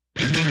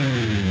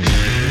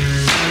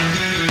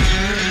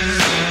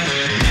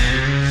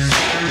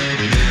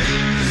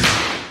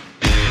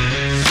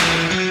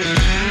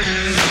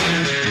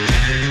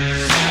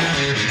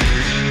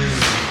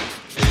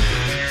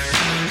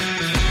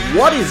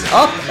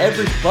up,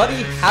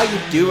 everybody? How you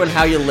doing?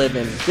 How you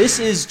living? This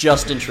is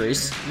Justin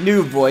Treese,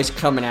 new voice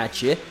coming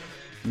at you.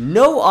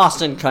 No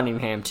Austin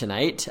Cunningham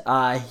tonight.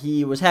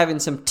 He was having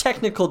some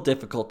technical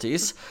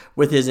difficulties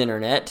with his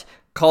internet.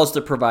 Calls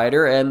the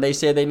provider, and they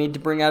say they need to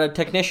bring out a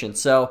technician.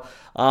 So,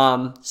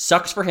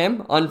 sucks for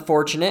him.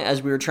 Unfortunate,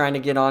 as we were trying to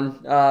get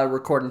on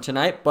recording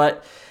tonight.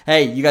 But,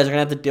 hey, you guys are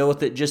going to have to deal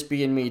with it just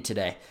being me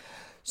today.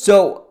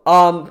 So,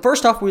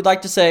 first off, we'd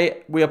like to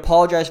say we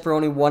apologize for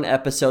only one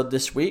episode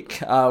this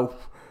week.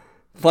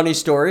 Funny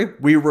story,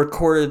 we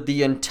recorded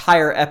the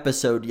entire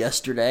episode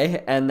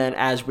yesterday, and then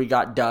as we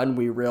got done,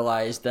 we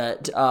realized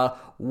that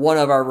one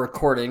of our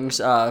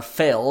recordings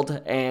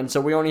failed, and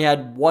so we only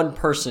had one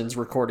person's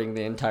recording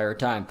the entire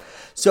time.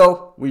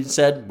 So we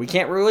said we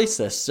can't release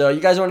this, so you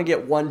guys want to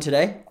get one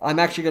today. I'm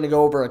actually going to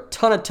go over a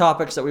ton of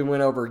topics that we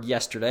went over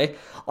yesterday.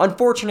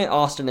 Unfortunate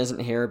Austin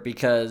isn't here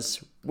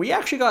because we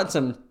actually got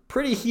some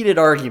pretty heated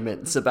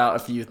arguments about a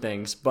few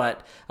things,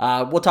 but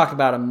we'll talk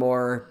about them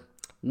more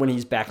when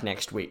he's back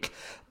next week.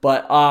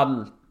 But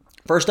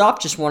first off,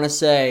 just want to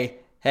say,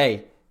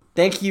 hey,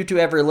 thank you to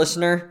every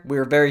listener.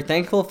 We're very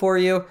thankful for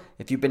you.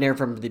 If you've been here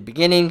from the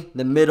beginning,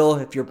 the middle,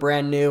 if you're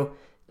brand new,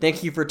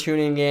 thank you for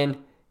tuning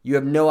in. You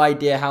have no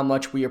idea how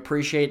much we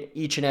appreciate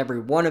each and every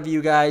one of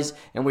you guys,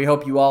 and we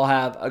hope you all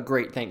have a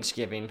great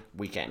Thanksgiving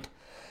weekend.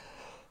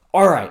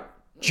 All right,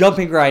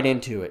 jumping right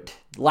into it.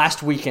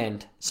 Last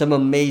weekend, some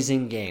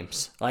amazing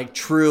games. Like,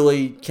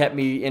 truly kept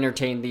me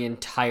entertained the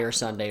entire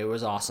Sunday. It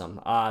was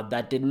awesome.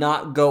 That did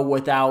not go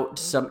without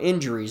some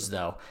injuries,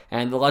 though.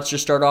 And let's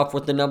just start off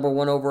with the number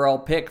one overall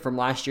pick from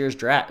last year's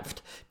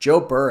draft.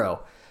 Joe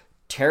Burrow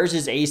tears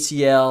his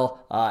ACL,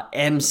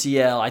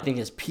 MCL. I think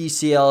his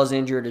PCL is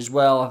injured as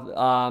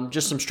well.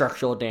 Just some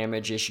structural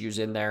damage issues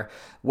in there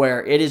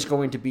where it is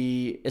going to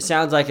be, it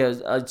sounds like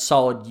a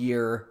solid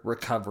year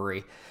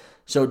recovery.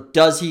 So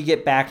does he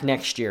get back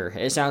next year?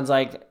 It sounds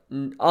like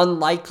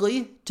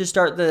unlikely to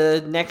start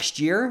the next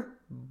year,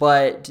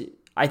 but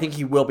I think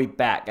he will be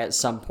back at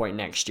some point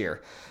next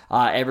year.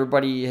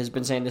 Everybody has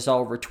been saying this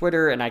all over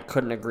Twitter, and I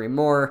couldn't agree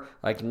more.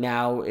 Like,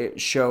 now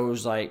it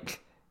shows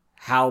like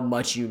how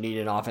much you need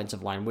an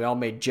offensive line. We all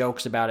made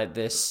jokes about it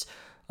this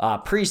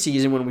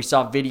preseason when we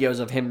saw videos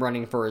of him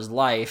running for his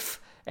life,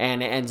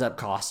 and it ends up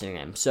costing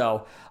him.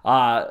 So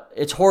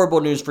it's horrible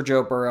news for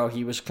Joe Burrow.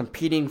 He was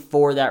competing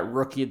for that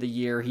Rookie of the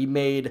Year. He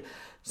made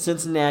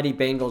Cincinnati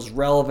Bengals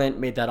relevant,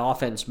 made that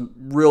offense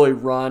really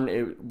run.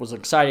 It was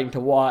exciting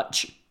to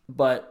watch,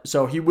 but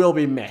so he will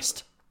be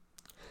missed.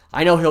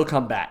 I know he'll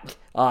come back.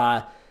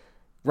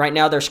 Right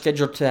now, they're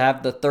scheduled to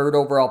have the third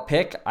overall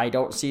pick. I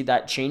don't see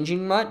that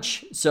changing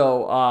much.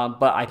 So,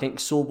 but I think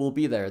Sewell will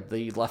be there,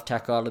 the left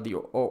tackle out of the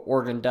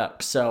Oregon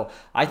Ducks. So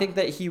I think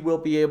that he will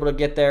be able to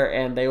get there,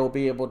 and they will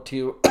be able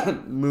to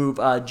move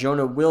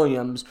Jonah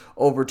Williams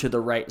over to the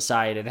right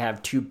side and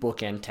have two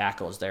bookend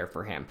tackles there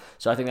for him.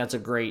 So I think that's a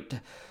great,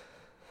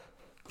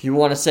 if you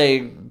want to say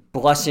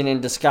blessing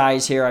in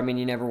disguise here, I mean,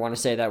 you never want to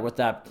say that with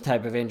that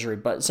type of injury,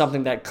 but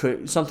something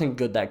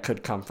good that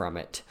could come from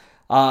it.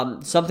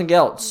 Something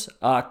else,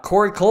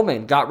 Corey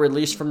Coleman got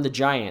released from the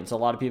Giants. A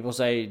lot of people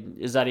say,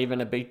 is that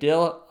even a big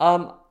deal?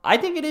 I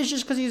think it is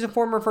just because he's a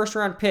former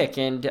first-round pick,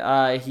 and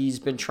he's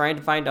been trying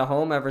to find a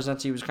home ever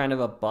since he was kind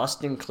of a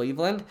bust in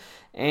Cleveland.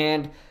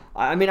 And,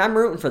 I mean, I'm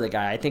rooting for the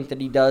guy. I think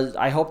that he does.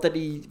 I hope that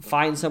he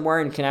finds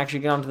somewhere and can actually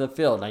get onto the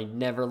field. I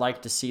never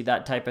like to see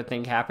that type of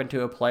thing happen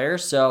to a player.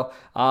 So,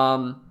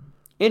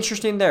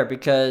 interesting there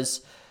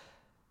because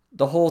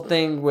the whole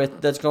thing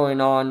that's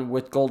going on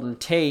with Golden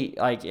Tate,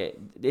 like,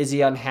 is he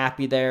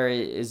unhappy there?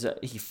 Is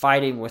he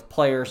fighting with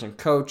players and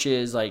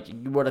coaches? Like,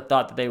 you would have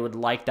thought that they would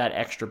like that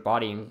extra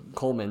body in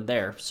Coleman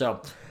there.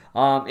 So,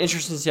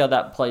 interesting to see how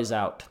that plays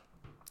out.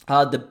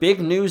 The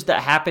big news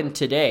that happened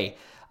today,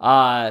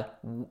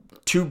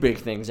 two big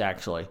things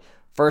actually.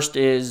 First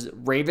is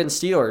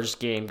Ravens-Steelers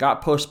game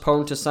got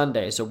postponed to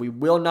Sunday, so we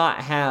will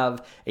not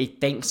have a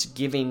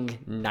Thanksgiving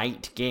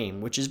night game,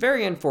 which is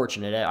very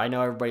unfortunate. I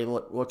know everybody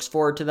looks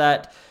forward to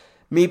that.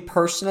 Me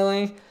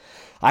personally,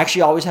 I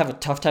actually always have a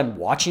tough time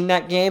watching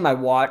that game. I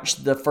watch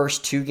the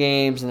first two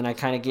games, and then I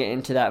kind of get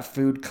into that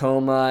food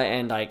coma,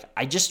 and like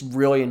I just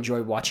really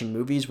enjoy watching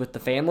movies with the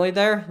family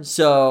there.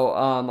 So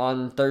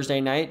on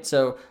Thursday night,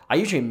 so I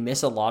usually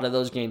miss a lot of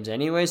those games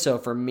anyway. So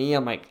for me,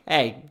 I'm like,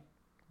 hey,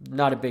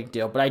 not a big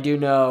deal, but I do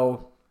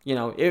know,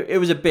 it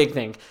was a big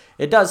thing.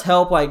 It does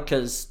help, like,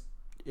 because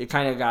it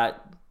kind of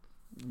got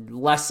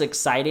less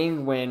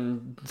exciting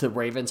when the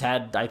Ravens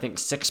had, I think,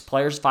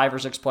 5 or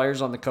 6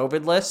 players on the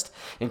COVID list,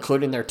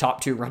 including their top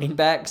 2 running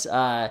backs,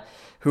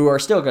 who are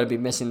still going to be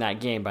missing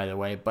that game, by the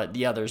way, but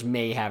the others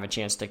may have a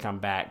chance to come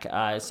back.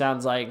 It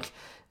sounds like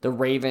the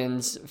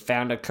Ravens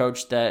found a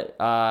coach that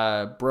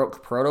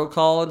broke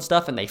protocol and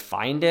stuff, and they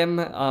fined him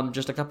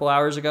just a couple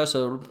hours ago.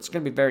 So it's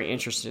going to be very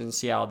interesting to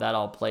see how that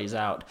all plays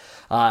out.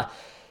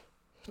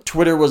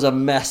 Twitter was a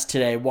mess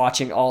today,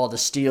 watching all of the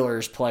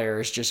Steelers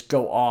players just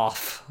go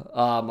off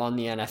on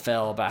the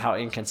NFL about how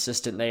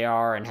inconsistent they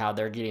are and how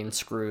they're getting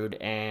screwed.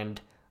 And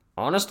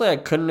honestly, I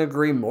couldn't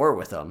agree more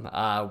with them.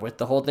 With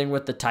the whole thing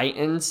with the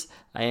Titans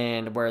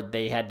and where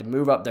they had to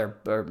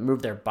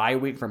move their bye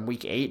week from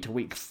week 8 to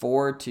week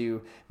 4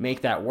 to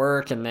make that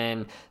work, and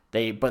then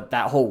but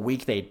that whole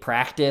week they'd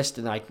practiced,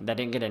 and like that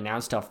didn't get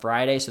announced till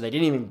Friday, so they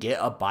didn't even get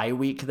a bye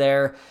week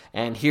there.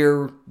 And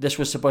here, this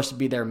was supposed to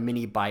be their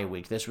mini bye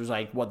week. This was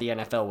like what the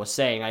NFL was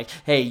saying, like,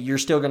 hey, you're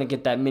still going to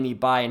get that mini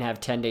bye and have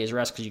 10 days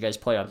rest because you guys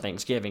play on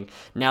Thanksgiving.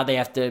 Now they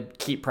have to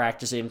keep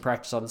practice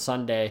on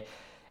Sunday.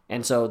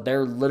 And so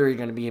they're literally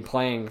going to be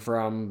playing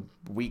from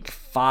week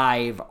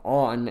 5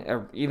 on,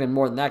 or even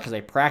more than that, because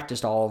they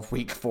practiced all of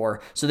week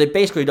 4. So they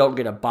basically don't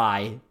get a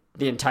bye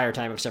the entire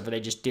time, except for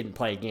they just didn't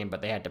play a game,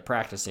 but they had to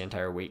practice the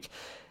entire week.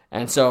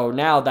 And so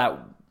now that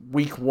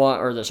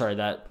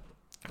that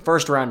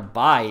first round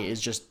bye is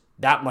just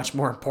that much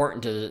more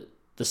important to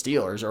the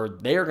Steelers, or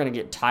they are going to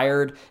get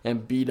tired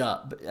and beat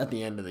up at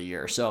the end of the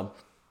year. So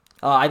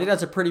I think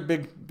that's a pretty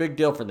big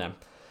deal for them.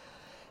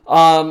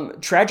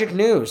 Tragic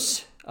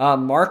news.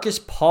 Marcus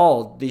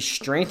Paul, the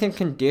strength and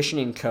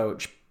conditioning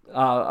coach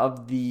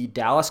of the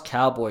Dallas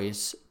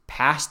Cowboys,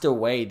 passed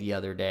away the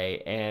other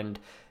day, and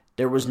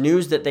there was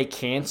news that they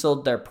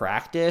canceled their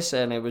practice,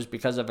 and it was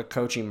because of a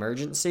coach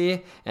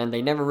emergency, and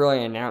they never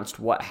really announced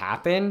what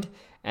happened.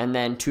 And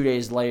then 2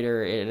 days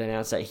later, it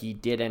announced that he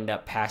did end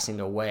up passing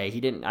away.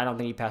 I don't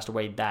think he passed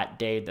away that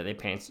day that they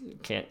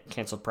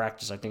canceled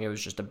practice. I think it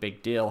was just a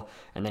big deal,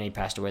 and then he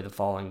passed away the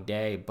following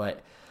day.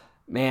 But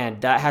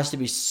man, that has to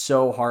be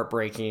so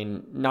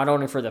heartbreaking, not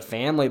only for the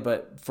family,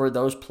 but for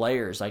those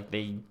players. Like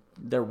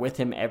they're with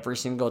him every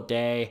single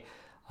day.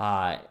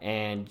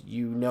 And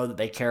you know that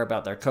they care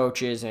about their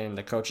coaches, and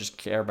the coaches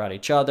care about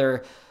each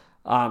other.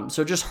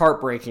 So just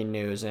heartbreaking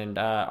news, and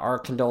our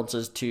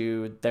condolences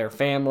to their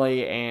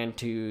family and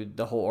to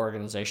the whole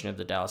organization of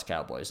the Dallas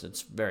Cowboys.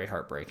 It's very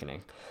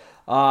heartbreaking.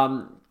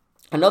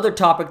 Another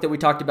topic that we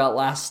talked about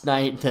last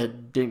night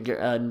that didn't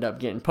end up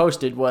getting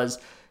posted was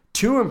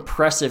 2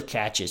 impressive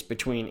catches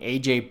between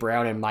A.J.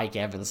 Brown and Mike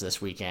Evans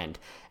this weekend.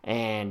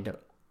 And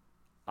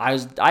I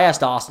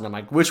asked Austin, I'm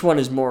like, which one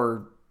is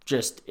more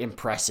just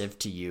impressive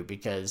to you?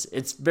 Because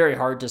it's very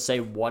hard to say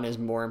one is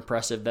more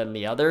impressive than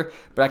the other,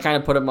 but I kind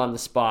of put him on the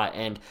spot,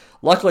 and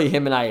luckily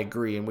him and I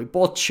agree, and we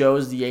both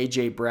chose the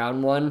A.J.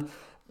 Brown one,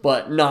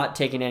 but not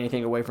taking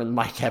anything away from the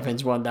Mike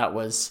Evans one. That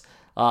was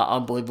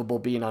unbelievable,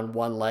 being on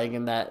one leg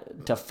and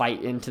that to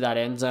fight into that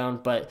end zone.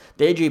 But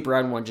the A.J.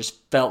 Brown one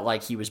just felt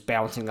like he was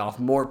bouncing off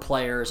more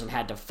players and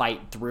had to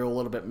fight through a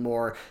little bit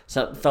more.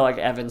 So it felt like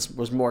Evans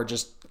was more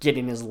just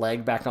getting his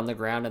leg back on the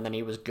ground, and then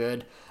he was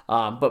good.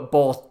 But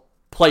both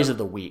plays of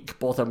the week,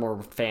 both of them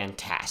were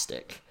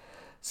fantastic.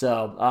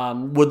 So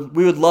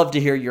we would love to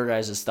hear your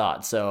guys'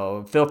 thoughts.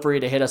 So feel free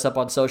to hit us up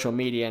on social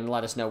media and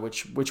let us know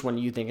which one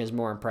you think is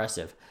more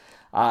impressive.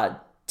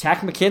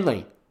 Takk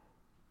McKinley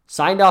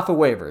signed off of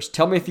waivers.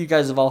 Tell me if you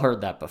guys have all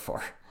heard that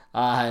before.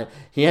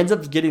 He ends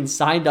up getting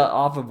signed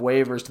off of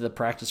waivers to the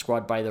practice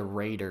squad by the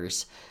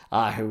Raiders,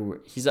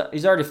 who he's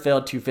already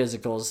failed 2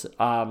 physicals,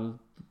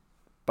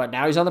 but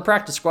now he's on the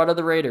practice squad of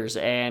the Raiders,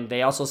 and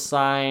they also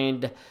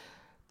signed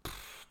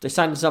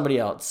somebody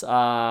else,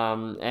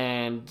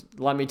 and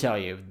let me tell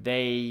you,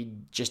 they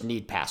just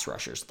need pass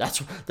rushers. That's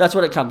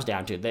what it comes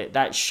down to.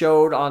 That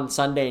showed on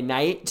Sunday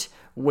night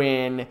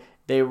when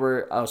they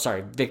were... Oh,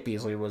 sorry, Vic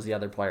Beasley was the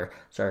other player.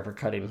 Sorry for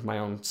cutting my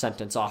own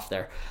sentence off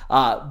there.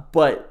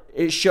 But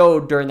it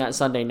showed during that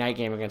Sunday night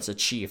game against the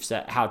Chiefs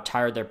that how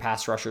tired their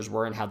pass rushers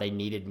were and how they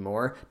needed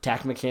more.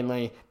 Takk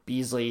McKinley,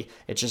 Beasley,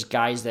 it's just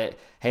guys that,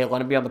 hey, let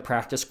them be on the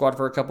practice squad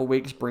for a couple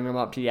weeks, bring them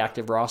up to the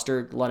active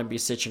roster, let them be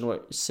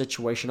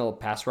situational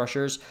pass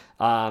rushers,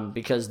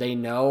 because they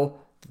know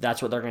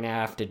that's what they're going to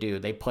have to do.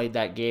 They played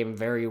that game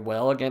very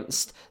well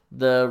against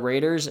the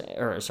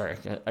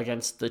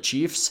against the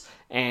Chiefs,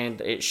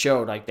 and it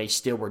showed like they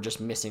still were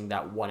just missing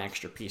that one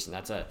extra piece, and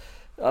that's a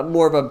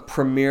more of a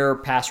premier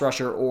pass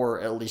rusher,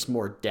 or at least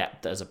more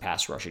depth as a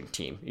pass rushing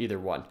team, either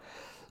one.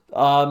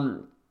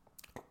 Man,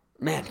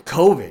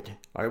 COVID.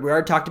 All right, we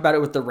already talked about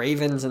it with the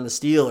Ravens and the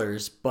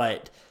Steelers,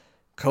 but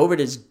COVID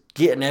is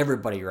getting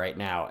everybody right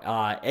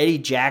now. Eddie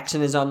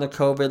Jackson is on the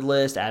COVID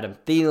list. Adam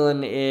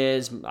Thielen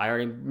is. I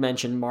already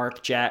mentioned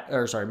Mark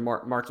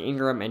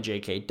Ingram and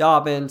J.K.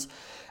 Dobbins.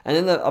 And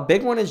then a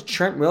big one is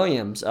Trent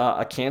Williams,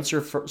 a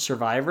cancer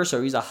survivor,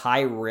 so he's a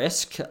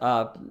high-risk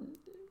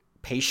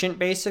patient,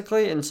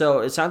 basically. And so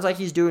it sounds like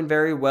he's doing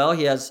very well.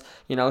 He has,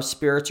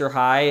 spirits are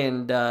high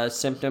and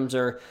symptoms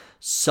are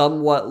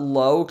somewhat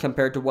low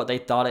compared to what they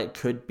thought it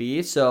could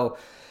be. So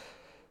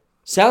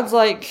sounds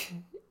like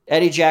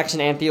Eddie Jackson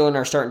and Thielen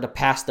are starting to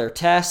pass their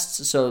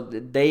tests, so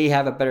they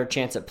have a better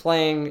chance at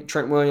playing.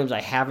 Trent Williams,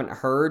 I haven't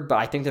heard, but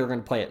I think they're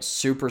going to play it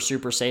super,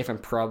 super safe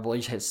and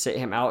probably sit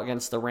him out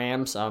against the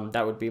Rams.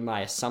 That would be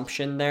my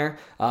assumption there.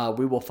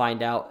 We will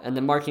find out. And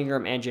then Mark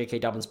Ingram and J.K.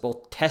 Dobbins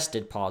both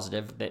tested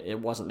positive. It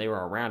wasn't they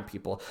were around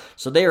people.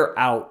 So they are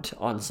out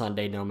on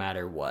Sunday no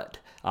matter what.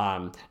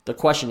 The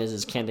question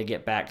is can they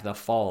get back the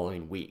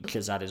following week?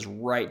 Because that is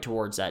right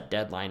towards that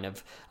deadline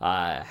of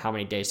how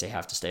many days they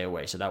have to stay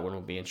away. So that one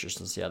will be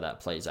interesting to see how that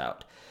plays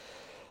out.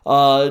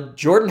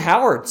 Jordan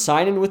Howard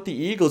signing with the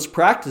Eagles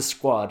practice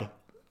squad.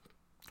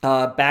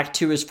 Back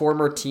to his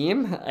former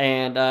team,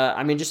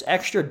 and just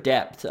extra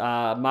depth.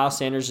 Miles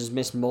Sanders has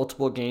missed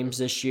multiple games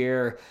this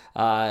year,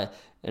 and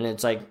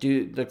it's like,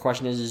 the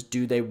question is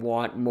do they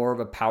want more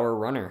of a power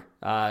runner?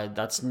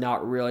 That's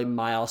not really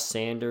Miles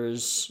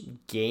Sanders'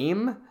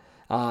 game.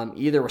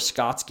 Either was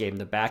Scott's game,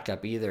 the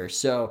backup either.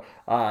 So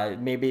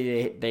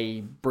maybe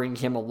they bring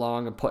him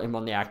along and put him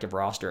on the active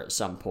roster at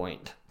some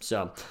point.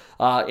 So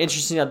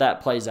interesting how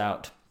that plays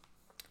out.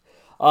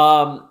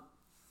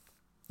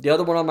 The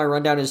other one on my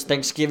rundown is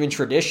Thanksgiving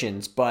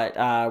traditions,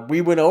 but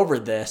we went over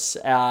this.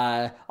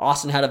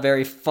 Austin had a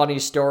very funny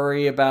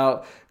story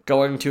about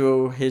going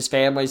to his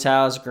family's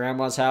house,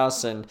 grandma's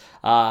house, and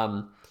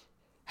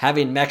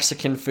having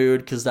Mexican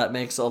food because that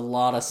makes a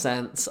lot of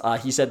sense.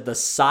 He said the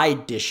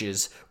side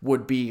dishes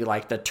would be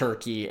like the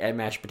turkey and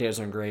mashed potatoes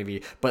and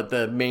gravy, but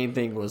the main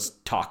thing was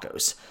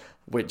tacos,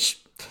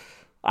 which,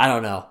 I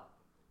don't know.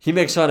 He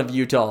makes fun of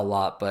Utah a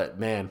lot, but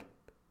man,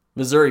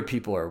 Missouri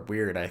people are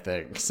weird, I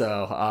think.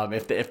 So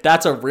if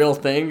that's a real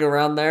thing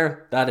around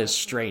there, that is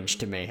strange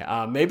to me.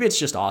 Maybe it's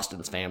just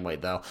Austin's family,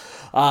 though.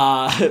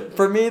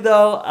 For me,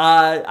 though,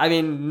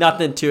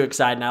 nothing too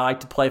exciting. I like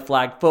to play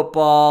flag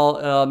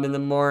football in the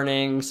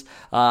mornings.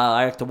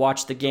 I like to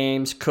watch the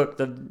games, cook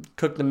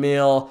the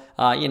meal,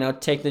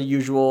 take the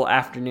usual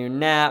afternoon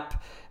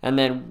nap. And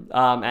then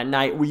at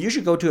night, we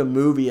usually go to a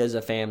movie as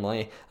a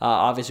family.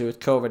 Obviously, with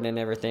COVID and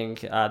everything,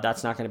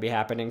 that's not going to be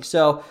happening.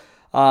 So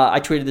I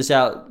tweeted this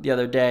out the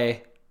other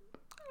day.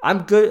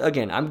 I'm good.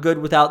 Again, I'm good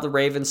without the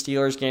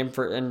Ravens-Steelers game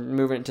and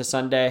moving it to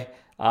Sunday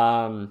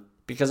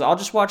because I'll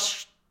just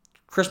watch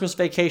Christmas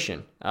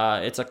Vacation.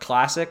 It's a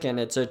classic and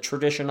it's a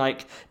tradition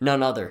like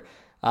none other.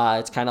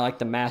 It's kind of like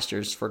the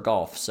Masters for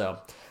golf. So,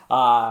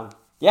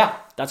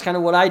 that's kind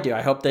of what I do.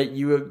 I hope that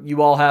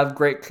you all have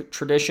great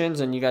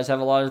traditions and you guys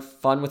have a lot of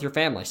fun with your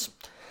families.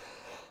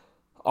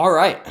 All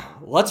right,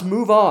 let's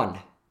move on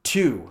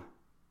to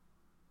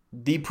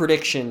the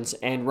predictions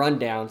and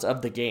rundowns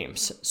of the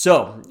games.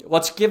 So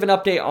let's give an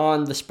update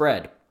on the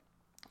spread.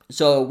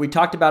 So we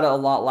talked about it a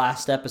lot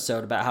last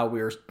episode about how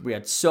we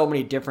had so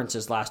many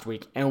differences last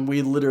week, and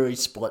we literally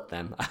split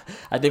them.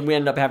 I think we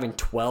ended up having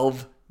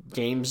 12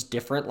 games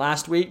different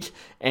last week,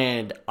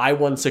 and I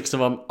won 6 of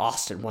them.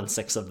 Austin won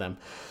 6 of them.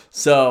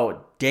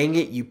 So dang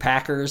it, you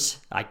Packers.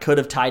 I could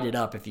have tied it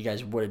up if you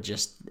guys would have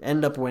just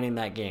ended up winning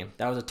that game.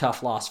 That was a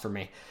tough loss for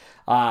me.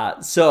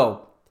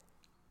 So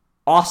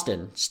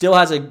Austin still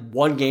has a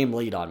 1-game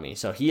lead on me.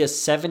 So he is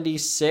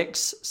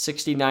 76,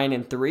 69,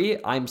 and 3.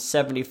 I'm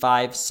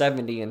 75,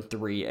 70, and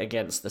 3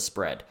 against the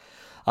spread.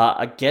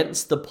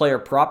 Against the player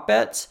prop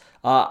bets,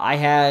 I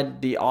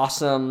had the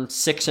awesome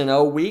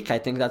 6-0 week. I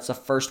think that's the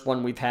first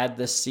one we've had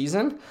this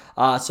season.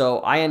 So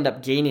I end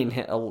up gaining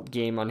a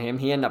game on him.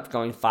 He ended up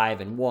going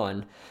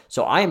 5-1.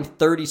 So I am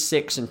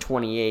 36 and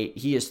 28.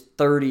 He is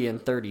 30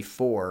 and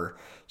 34.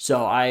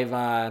 So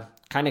I've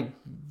kind of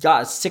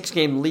got a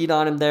 6-game lead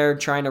on him there,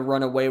 trying to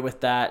run away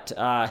with that.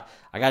 I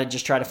got to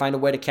just try to find a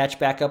way to catch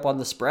back up on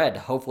the spread.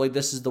 Hopefully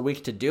this is the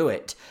week to do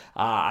it.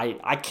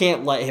 I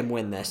can't let him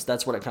win this.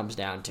 That's what it comes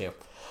down to.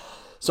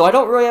 So I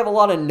don't really have a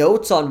lot of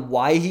notes on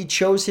why he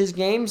chose his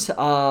games. So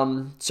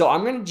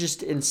I'm going to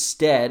just,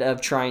 instead of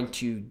trying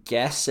to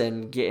guess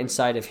and get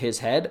inside of his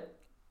head,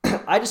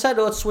 I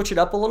decided let's switch it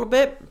up a little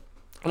bit.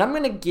 And I'm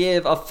going to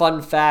give a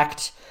fun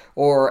fact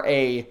or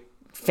a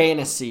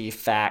fantasy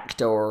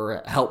fact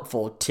or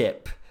helpful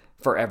tip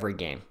for every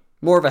game.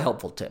 More of a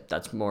helpful tip.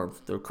 That's more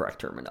of the correct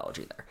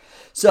terminology there.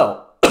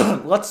 So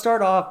let's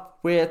start off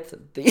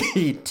with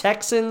the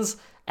Texans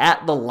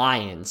at the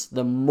Lions.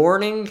 The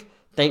morning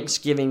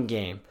Thanksgiving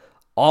game.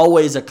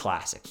 Always a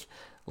classic.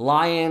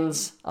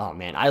 Lions, oh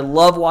man, I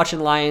love watching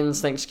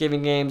Lions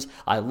Thanksgiving games.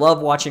 I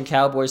love watching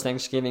Cowboys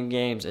Thanksgiving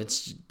games.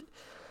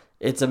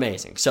 It's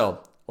amazing.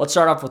 So let's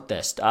start off with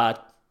this.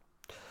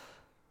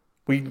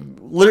 We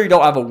literally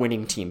don't have a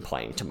winning team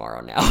playing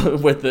tomorrow now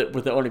with it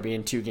only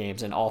being 2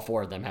 games and all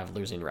 4 of them have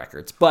losing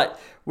records. But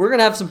we're going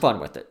to have some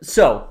fun with it.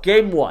 So,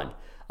 game 1.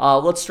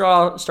 Let's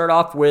start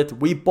off with,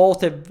 we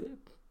both have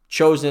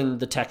chosen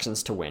the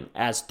Texans to win.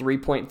 As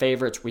 3-point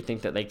favorites, we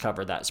think that they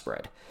cover that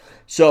spread.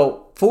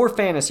 So, for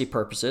fantasy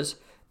purposes,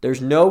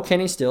 there's no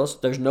Kenny Stills,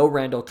 there's no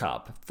Randall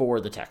Cobb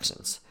for the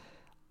Texans.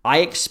 I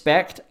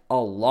expect a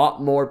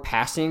lot more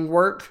passing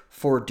work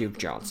for Duke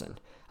Johnson.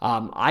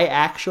 I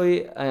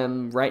actually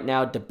am right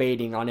now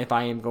debating on if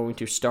I am going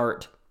to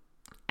start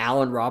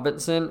Allen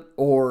Robinson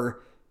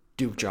or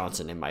Duke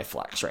Johnson in my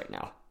flex right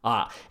now.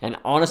 And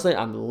honestly,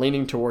 I'm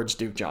leaning towards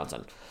Duke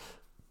Johnson.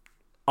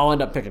 I'll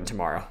end up picking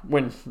tomorrow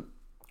when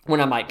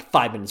I'm like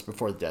 5 minutes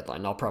before the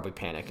deadline. I'll probably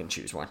panic and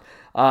choose one.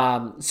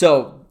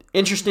 So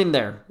interesting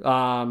there.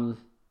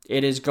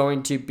 It is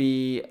going to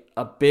be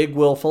a big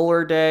Will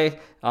Fuller day.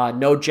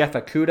 No Jeff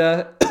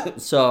Okudah,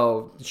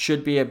 so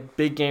should be a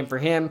big game for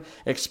him.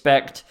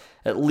 Expect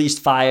at least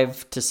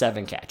 5 to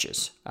 7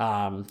 catches.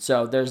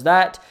 So there's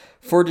that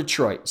for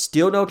Detroit.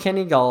 Still no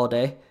Kenny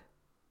Golladay,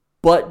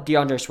 but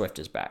DeAndre Swift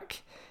is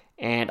back.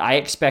 And I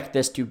expect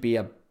this to be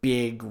a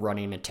big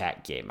running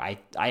attack game. I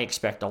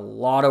expect a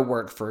lot of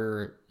work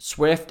for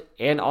Swift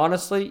and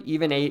honestly,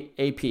 even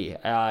AP.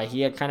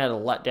 He had kind of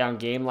a letdown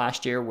game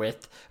last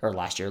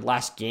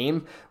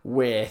game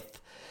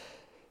with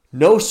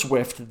no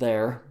Swift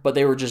there, but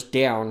they were just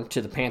down to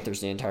the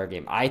Panthers the entire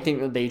game. I think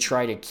that they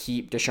try to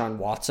keep Deshaun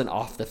Watson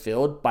off the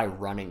field by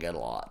running it a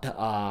lot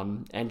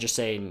and just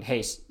saying,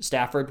 hey,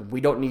 Stafford,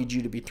 we don't need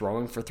you to be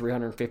throwing for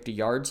 350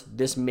 yards.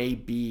 This may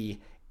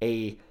be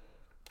a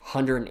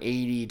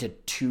 180 to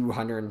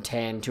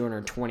 210,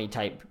 220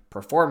 type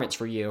performance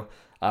for you.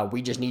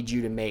 We just need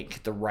you to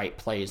make the right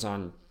plays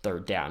on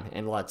third down,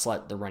 and let's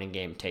let the running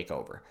game take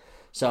over.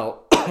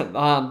 So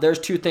there's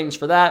two things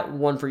for that,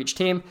 one for each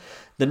team.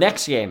 The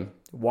next game,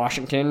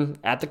 Washington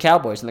at the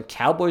Cowboys, and the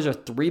Cowboys are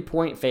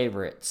 3-point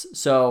favorites.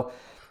 So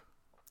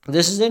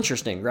this is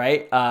interesting,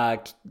 right?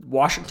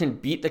 Washington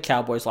beat the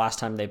Cowboys last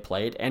time they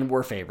played and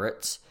were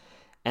favorites.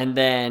 And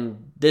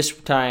then this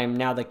time,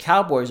 now the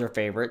Cowboys are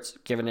favorites,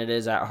 given it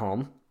is at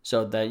home.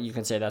 So that you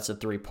can say that's a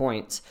 3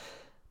 points.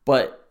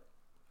 But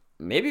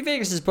maybe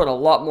Vegas has put a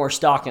lot more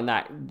stock in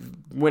that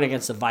win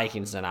against the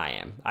Vikings than I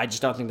am. I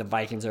just don't think the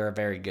Vikings are a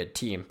very good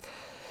team.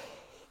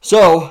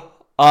 So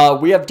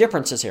we have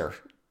differences here.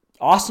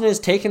 Austin has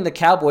taken the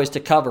Cowboys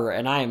to cover,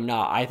 and I am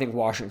not. I think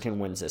Washington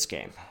wins this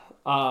game.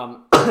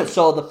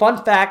 So the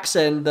fun facts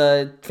and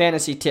the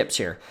fantasy tips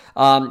here.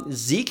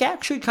 Zeke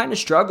actually kind of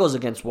struggles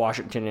against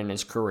Washington in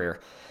his career.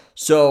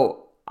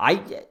 So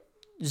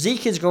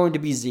Zeke is going to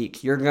be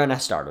Zeke. You're going to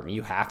start him.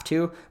 You have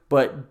to.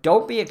 But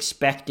don't be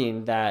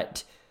expecting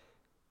that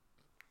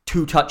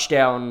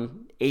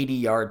 2-touchdown,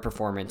 80-yard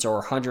performance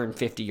or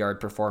 150-yard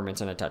performance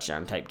in a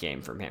touchdown type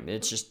game from him.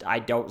 It's just, I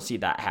don't see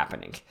that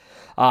happening.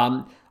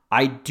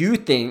 I do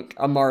think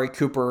Amari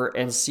Cooper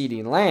and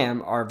CeeDee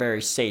Lamb are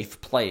very safe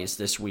plays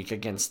this week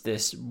against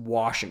this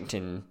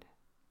Washington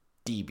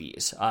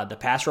DBs. The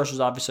pass rush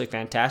is obviously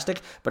fantastic,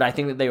 but I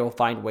think that they will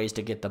find ways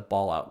to get the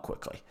ball out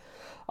quickly.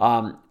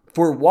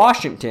 For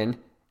Washington,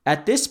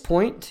 at this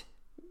point,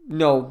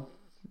 no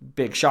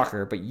big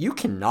shocker, but you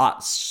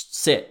cannot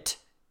sit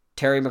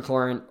Terry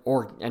McLaurin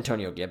or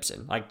Antonio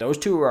Gibson. Like, those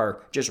two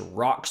are just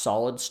rock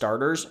solid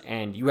starters,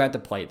 and you have to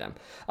play them.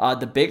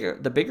 The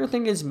bigger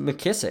thing is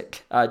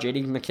McKissick,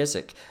 J.D.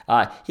 McKissick.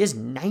 He has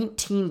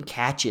 19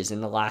 catches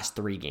in the last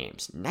 3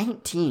 games.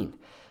 19.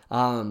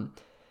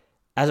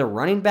 As a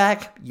running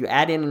back, you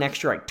add in an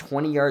extra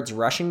 20 yards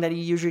rushing that he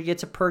usually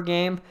gets per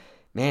game.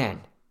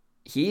 Man,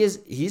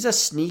 he's a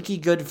sneaky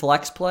good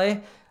flex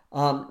play.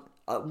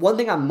 One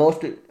thing I'm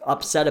most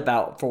upset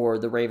about for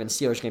the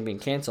Ravens-Steelers game being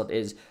canceled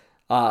is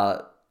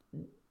DFS,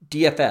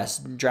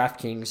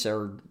 DraftKings,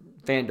 or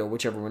FanDuel,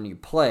 whichever one you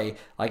play.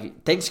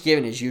 Like,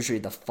 Thanksgiving is usually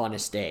the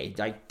funnest day.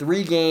 Like,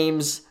 3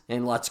 games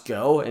and let's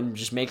go and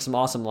just make some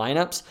awesome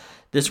lineups.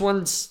 This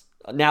one's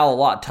now a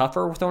lot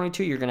tougher with only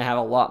 2. You're going to have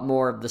a lot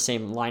more of the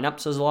same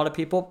lineups as a lot of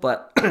people,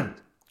 but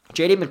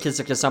J.D.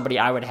 McKissick is somebody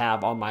I would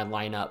have on my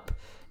lineup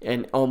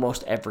in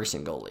almost every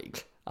single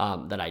league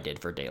that I did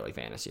for daily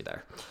fantasy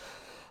there.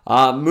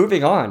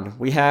 Moving on,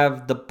 we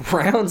have the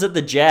Browns at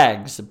the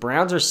Jags. The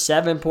Browns are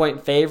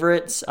 7-point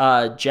favorites.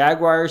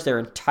 Jaguars, their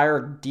entire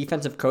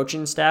defensive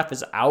coaching staff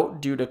is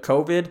out due to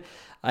COVID,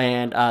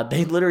 and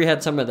they literally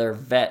had some of their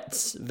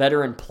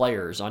veteran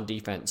players on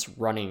defense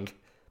running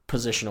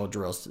positional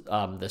drills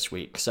this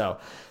week. So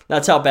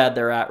that's how bad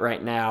they're at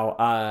right now.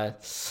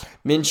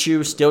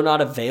 Minshew still not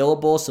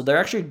available, so they're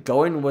actually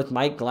going with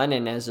Mike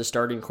Glennon as the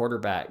starting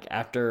quarterback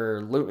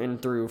after Luton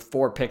threw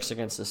 4 picks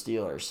against the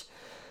Steelers.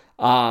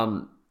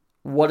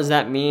 What does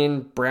that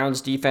mean?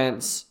 Browns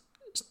defense,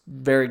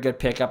 very good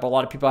pickup. A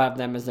lot of people have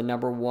them as the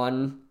number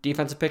 1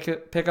 defensive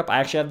pickup. I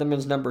actually have them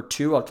as number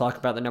 2. I'll talk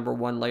about the number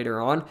 1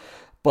 later on.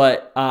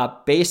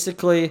 But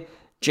basically,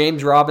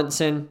 James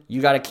Robinson,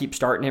 you got to keep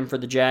starting him for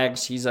the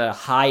Jags. He's a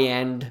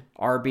high-end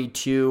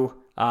RB2.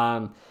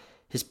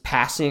 His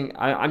passing,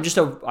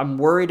 I'm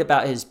worried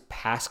about his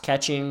pass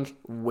catching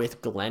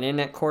with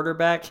Glennon at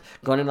quarterback.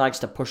 Glennon likes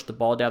to push the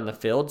ball down the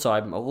field, so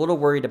I'm a little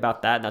worried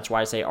about that, and that's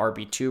why I say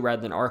RB2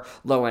 rather than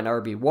low-end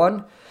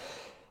RB1.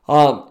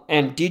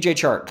 And DJ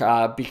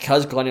Chark,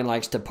 because Glennon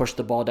likes to push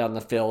the ball down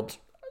the field,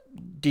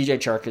 DJ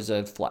Chark is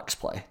a flex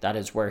play. That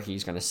is where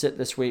he's going to sit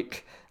this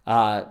week.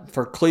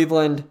 For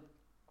Cleveland,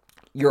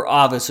 you're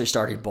obviously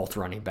starting both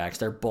running backs.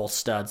 They're both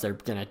studs. They're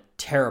going to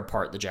tear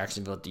apart the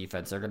Jacksonville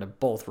defense. They're going to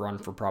both run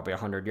for probably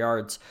 100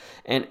 yards.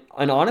 And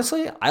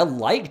honestly, I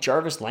like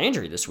Jarvis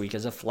Landry this week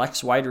as a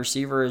flex wide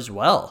receiver as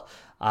well.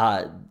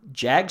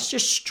 Jags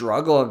just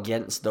struggle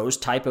against those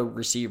type of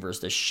receivers,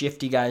 the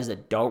shifty guys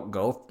that don't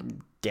go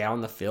down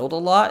the field a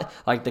lot.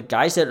 Like the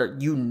guys that are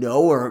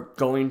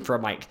going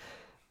from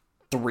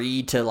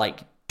 3 to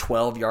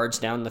 12 yards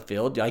down the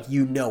field,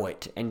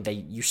 it, and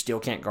you still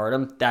can't guard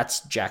them.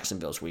 That's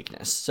Jacksonville's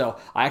weakness. So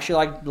I actually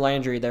like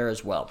Landry there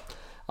as well.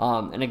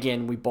 And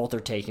again, we both are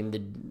taking the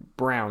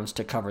Browns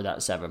to cover that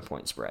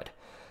 7-point spread.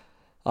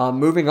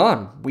 Moving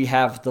on, we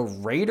have the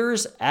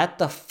Raiders at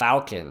the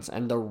Falcons,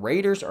 and the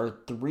Raiders are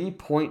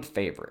 3-point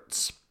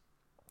favorites.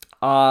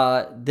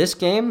 This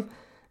game,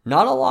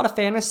 Not a lot of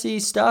fantasy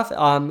stuff.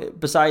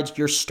 Besides,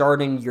 you're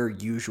starting your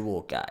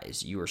usual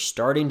guys. You are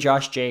starting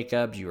Josh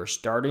Jacobs. You are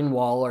starting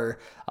Waller.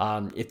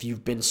 If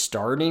you've been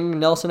starting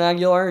Nelson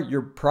Aguilar,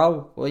 you're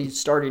probably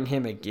starting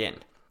him again.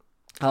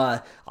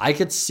 I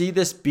could see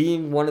this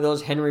being one of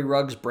those Henry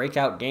Ruggs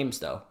breakout games,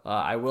 though.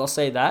 I will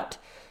say that.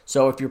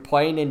 So if you're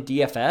playing in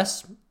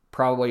DFS,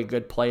 probably a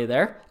good play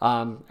there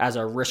as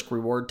a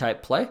risk-reward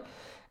type play.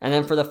 And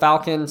then for the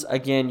Falcons,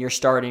 again, you're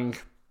starting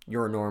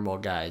your normal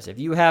guys. If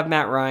you have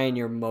Matt Ryan,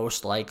 you're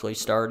most likely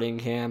starting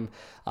him.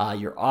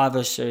 You're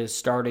obviously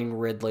starting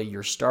Ridley.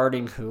 You're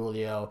starting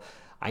Julio.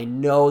 I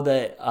know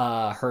that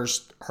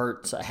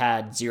Hurts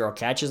had 0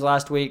 catches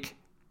last week.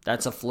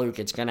 That's a fluke.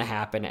 It's going to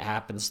happen. It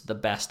happens to the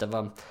best of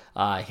them.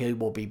 He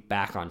will be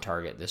back on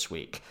target this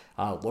week.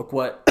 Look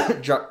what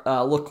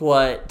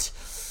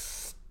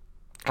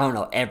I don't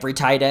know, every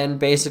tight end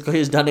basically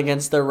is done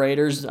against the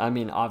Raiders. I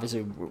mean,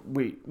 obviously,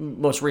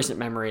 most recent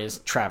memory is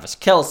Travis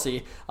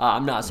Kelce.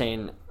 I'm not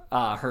saying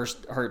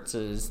Hurts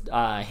is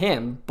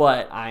him,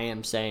 but I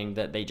am saying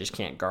that they just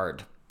can't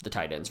guard the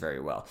tight ends very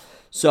well.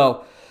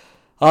 So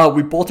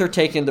we both are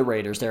taking the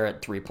Raiders. They're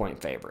at 3-point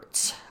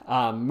favorites.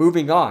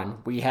 Moving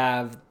on, we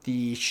have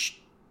the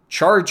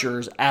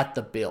Chargers at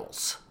the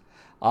Bills.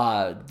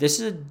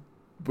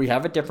 We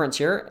have a difference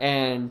here,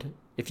 and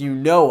if you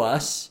know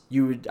us,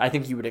 I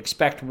think you would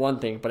expect one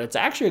thing, but it's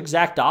actually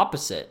exact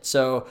opposite.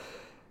 So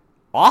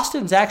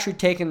Austin's actually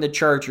taking the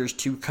Chargers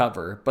to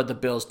cover, but the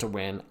Bills to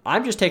win.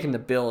 I'm just taking the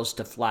Bills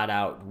to flat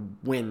out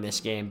win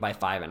this game by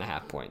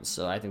 5.5 points.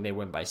 So I think they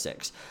win by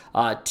 6.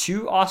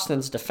 To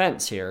Austin's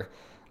defense here,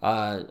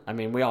 I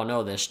mean, we all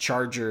know this.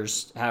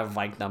 Chargers have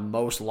like the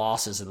most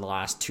losses in the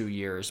last 2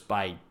 years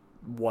by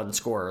 1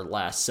 score or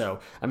less. So,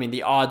 I mean,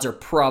 the odds are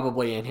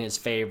probably in his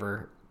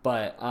favor.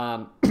 But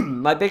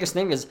my biggest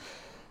thing is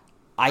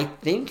I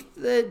think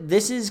that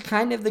this is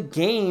kind of the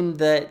game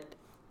that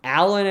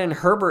Allen and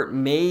Herbert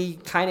may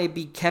kind of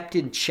be kept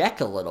in check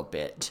a little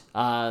bit.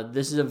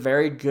 This is a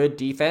very good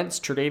defense.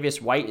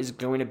 Tre'Davious White is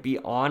going to be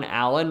on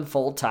Allen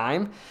full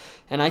time,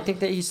 and I think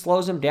that he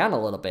slows him down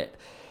a little bit.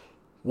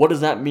 What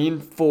does that mean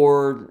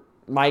for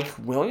Mike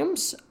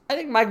Williams? I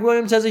think Mike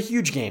Williams has a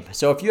huge game.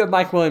 So if you have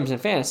Mike Williams in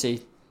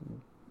fantasy,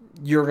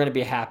 you're going to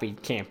be a happy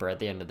camper at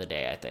the end of the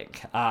day, I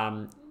think.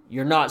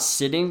 You're not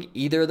sitting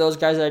either of those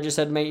guys that I just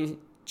said may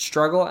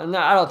struggle. And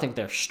I don't think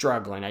they're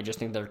struggling. I just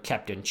think they're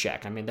kept in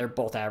check. I mean, they're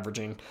both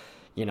averaging,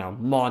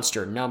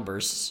 monster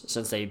numbers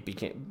since they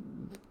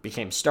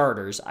became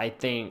starters. I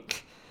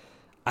think,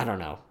 I don't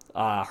know.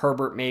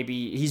 Herbert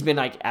he's been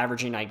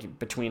averaging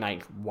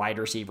between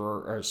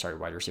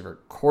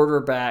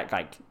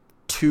quarterback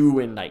 2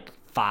 and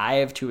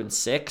 5, 2 and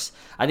 6.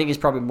 I think he's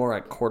probably more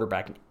at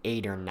quarterback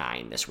 8 or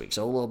 9 this week,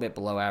 so a little bit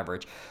below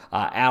average.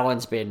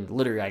 Allen's been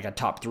literally a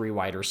top 3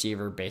 wide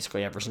receiver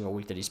basically every single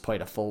week that he's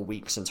played a full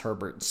week since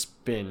Herbert's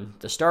been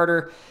the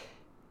starter.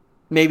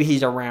 Maybe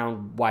he's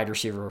around wide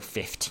receiver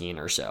 15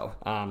 or so.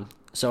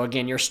 So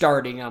again, you're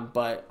starting him,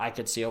 but I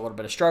could see a little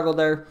bit of struggle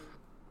there.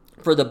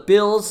 For the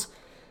Bills,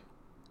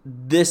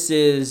 this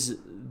is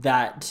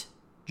that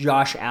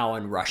Josh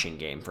Allen rushing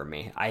game for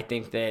me. I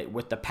think that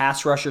with the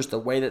pass rushers, the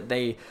way that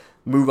they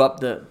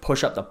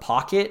push up the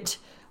pocket,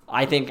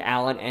 I think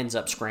Allen ends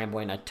up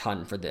scrambling a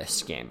ton for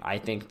this game. I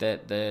think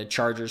that the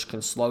Chargers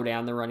can slow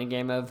down the running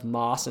game of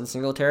Moss and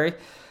Singletary,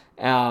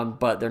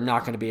 but they're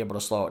not going to be able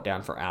to slow it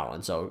down for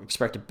Allen. So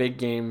expect a big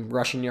game,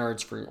 rushing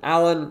yards for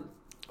Allen.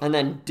 And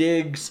then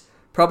Diggs,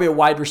 probably a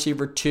wide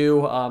receiver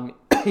 2.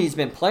 He's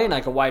been playing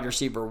like a wide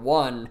receiver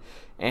 1,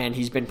 and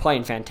he's been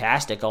playing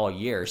fantastic all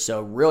year.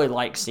 So really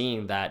like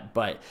seeing that.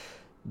 But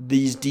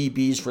these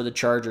DBs for the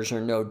Chargers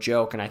are no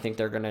joke, and I think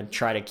they're going to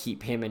try to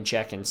keep him in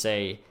check and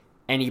say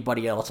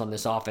anybody else on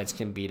this offense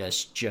can beat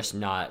us, just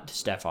not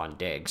Stephon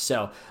Diggs.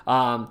 So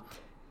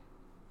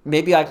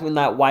maybe in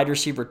that wide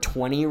receiver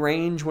 20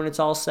 range when it's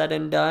all said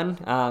and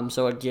done.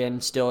 So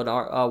again, still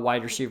a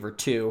wide receiver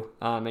 2,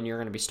 and you're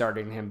going to be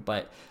starting him.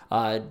 But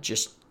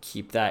just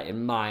keep that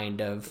in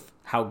mind of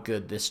how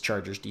good this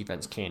Chargers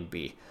defense can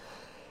be.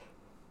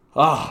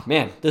 Oh,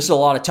 man, this is a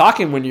lot of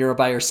talking when you're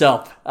by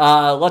yourself.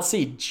 Let's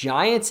see,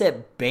 Giants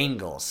at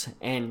Bengals,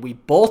 and we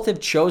both have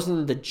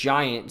chosen the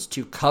Giants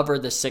to cover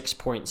the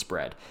 6-point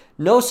spread.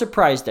 No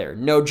surprise there.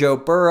 No Joe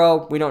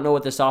Burrow. We don't know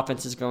what this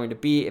offense is going to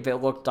be. If it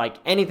looked like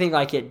anything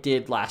like it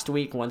did last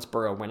week once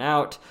Burrow went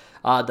out,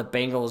 the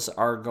Bengals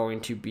are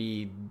going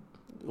to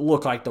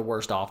look like the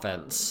worst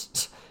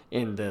offense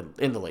in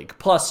the league.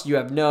 Plus, you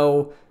have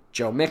no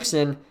Joe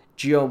Mixon.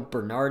 Gio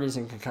Bernard is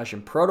in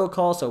concussion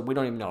protocol, so we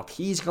don't even know if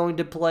he's going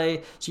to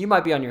play. So you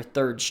might be on your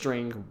 3rd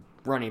string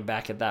running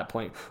back at that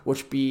point,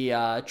 which would be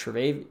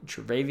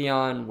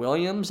Tre'Davious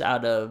Williams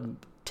out of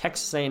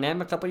Texas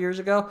A&M a couple years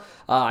ago.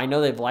 I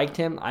know they've liked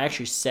him. I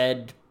actually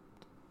said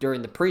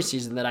during the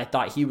preseason that I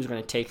thought he was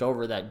going to take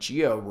over that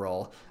Gio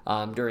role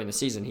during the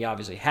season. He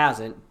obviously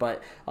hasn't,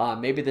 but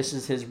maybe this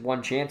is his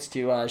one chance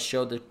to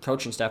show the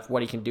coaching staff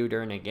what he can do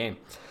during a game.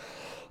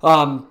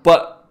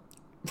 But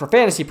for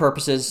fantasy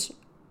purposes,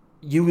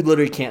 you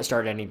literally can't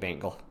start any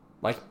Bengal.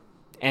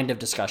 End of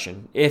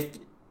discussion. If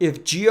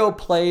If Gio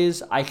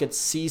plays, I could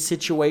see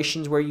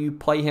situations where you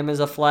play him as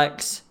a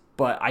flex,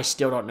 but I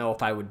still don't know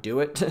if I would do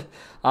it.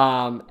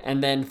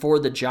 And then for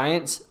the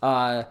Giants,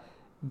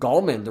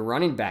 Gallman, the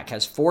running back,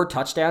 has 4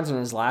 touchdowns in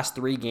his last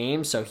 3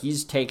 games, so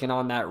he's taken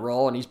on that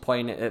role, and he's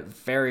playing it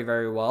very,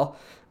 very well.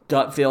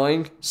 Gut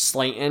feeling,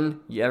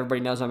 Slayton.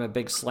 Everybody knows I'm a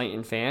big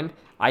Slayton fan.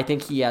 I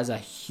think he has a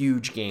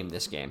huge game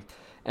this game.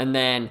 And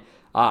then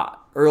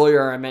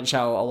earlier I mentioned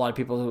how a lot of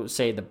people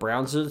say the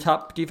Browns are the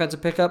top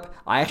defensive pickup.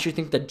 I actually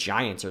think the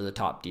Giants are the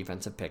top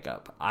defensive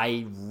pickup.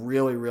 I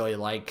really, really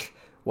like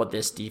what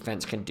this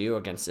defense can do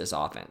against this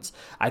offense.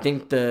 I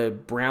think the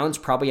Browns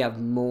probably have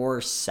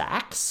more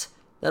sacks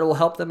that will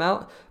help them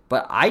out,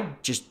 but I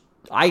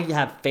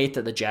have faith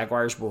that the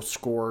Jaguars will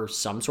score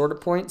some sort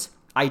of points.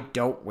 I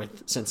don't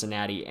with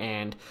Cincinnati,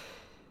 and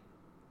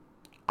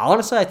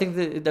honestly, I think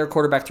that their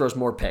quarterback throws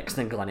more picks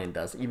than Glennon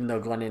does, even though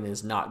Glennon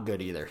is not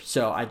good either.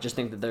 So I just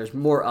think that there's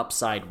more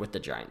upside with the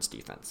Giants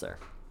defense there.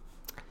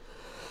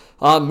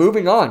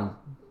 Moving on.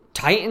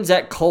 Titans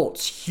at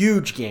Colts,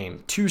 huge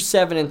game.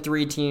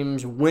 2-7-3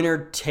 teams.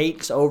 Winner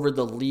takes over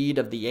the lead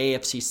of the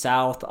AFC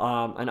South,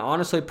 and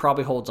honestly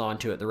probably holds on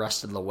to it the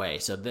rest of the way.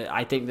 So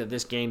I think that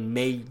this game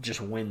may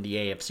just win the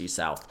AFC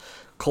South.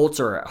 Colts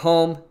are at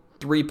home,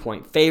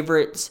 3-point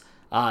favorites.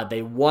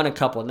 They won a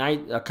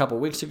couple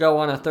weeks ago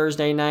on a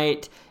Thursday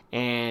night,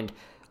 and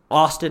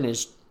Austin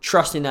is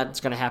trusting that it's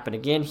going to happen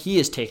again. He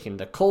is taking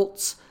the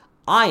Colts.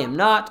 I am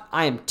not.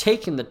 I am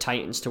taking the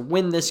Titans to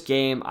win this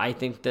game. I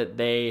think that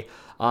they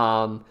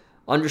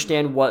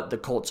understand what the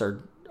Colts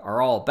are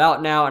all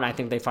about now, and I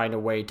think they find a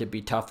way to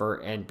be tougher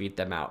and beat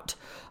them out.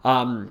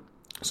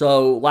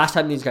 So last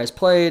time these guys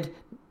played,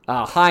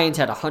 Hines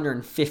had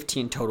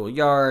 115 total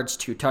yards,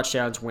 2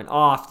 touchdowns, went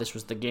off. This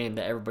was the game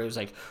that everybody was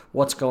like,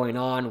 what's going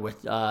on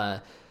with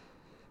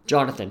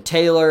Jonathan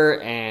Taylor,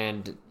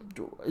 and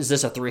is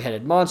this a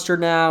 3-headed monster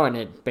now? And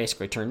it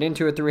basically turned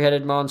into a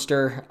 3-headed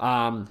monster.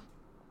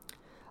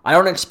 I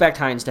don't expect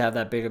Hines to have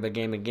that big of a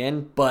game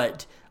again,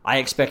 but I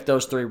expect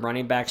those 3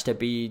 running backs to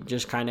be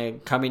just kind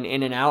of coming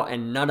in and out,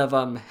 and none of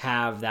them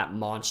have that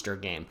monster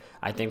game.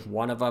 I think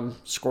one of them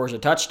scores a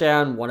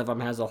touchdown, one of them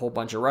has a whole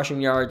bunch of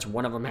rushing yards,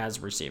 one of them has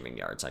receiving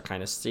yards. I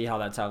kind of see how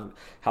that's how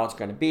it's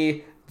going to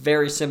be.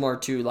 Very similar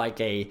to like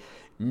a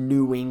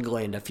New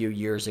England a few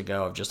years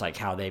ago of just like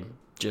how they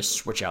just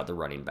switch out the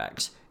running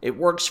backs. It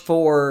works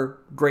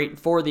great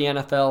for the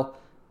NFL,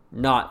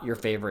 not your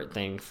favorite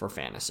thing for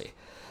fantasy.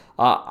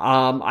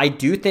 I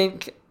do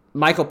think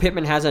Michael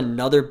Pittman has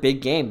another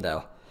big game,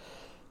 though.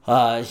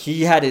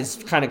 He had his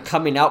kind of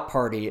coming out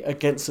party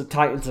against the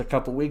Titans a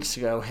couple weeks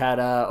ago. Had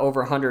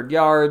over 100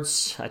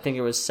 yards. I think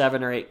it was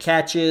 7 or 8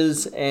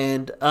 catches.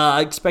 And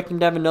I expect him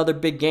to have another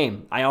big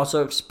game. I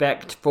also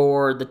expect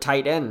for the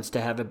tight ends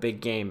to have a big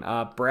game.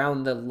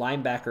 Brown, the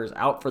linebacker, is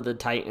out for the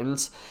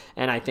Titans.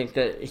 And I think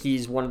that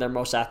he's one of their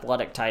most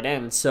athletic tight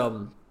ends.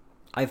 So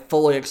I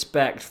fully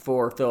expect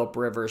for Phillip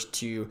Rivers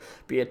to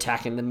be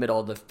attacking the middle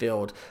of the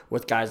field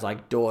with guys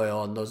like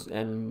Doyle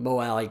and Mo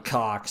Alley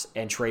Cox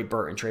and Trey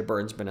Burton. Trey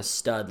Burton's been a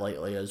stud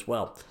lately as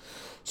well.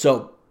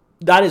 So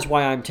that is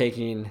why I'm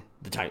taking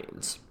the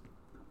Titans.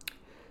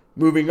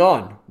 Moving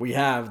on, we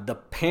have the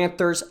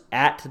Panthers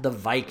at the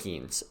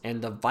Vikings,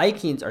 and the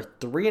Vikings are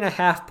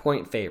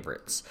 3.5-point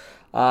favorites.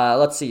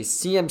 Let's see,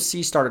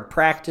 CMC started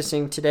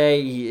practicing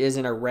today. He is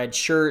in a red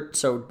shirt,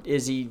 so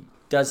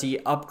does he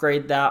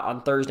upgrade that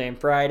on Thursday and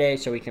Friday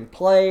so he can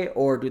play,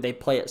 or do they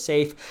play it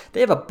safe? They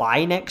have a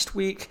bye next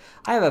week.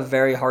 I have a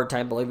very hard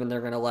time believing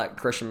they're going to let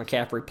Christian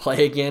McCaffrey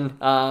play again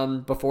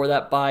before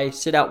that bye.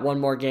 Sit out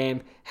one more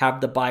game, have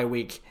the bye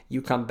week.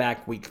 You come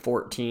back week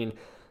 14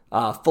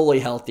 fully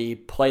healthy,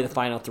 play the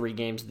final 3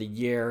 games of the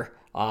year,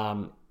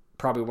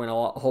 probably win a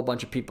whole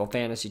bunch of people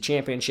fantasy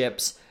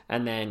championships,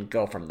 and then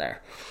go from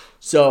there.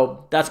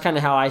 So that's kind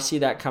of how I see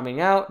that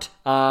coming out.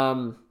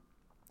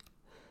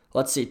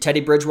 Let's see,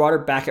 Teddy Bridgewater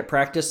back at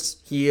practice.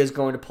 He is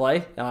going to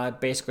play.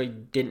 Basically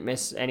didn't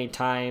miss any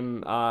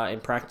time in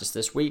practice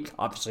this week.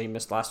 Obviously, he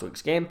missed last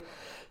week's game.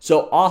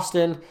 So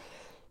Austin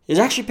is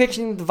actually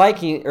picking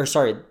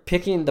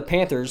the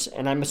Panthers,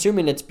 and I'm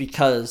assuming it's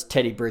because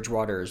Teddy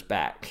Bridgewater is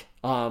back.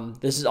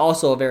 This is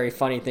also a very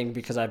funny thing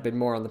because I've been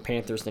more on the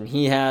Panthers than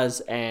he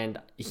has,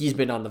 and he's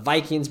been on the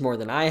Vikings more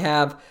than I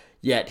have,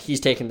 yet he's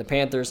taking the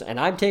Panthers,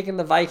 and I'm taking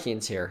the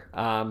Vikings here.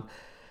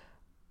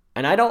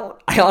 And I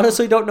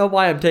honestly don't know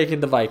why I'm taking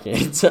the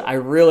Vikings. I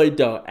really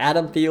don't.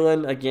 Adam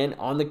Thielen, again,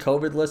 on the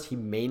COVID list, he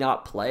may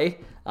not play.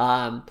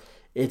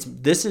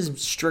 This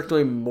is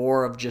strictly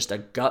more of just a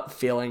gut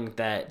feeling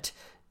that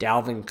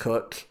Dalvin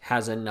Cook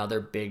has another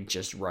big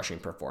just rushing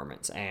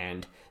performance,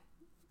 and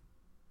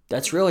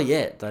that's really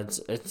it.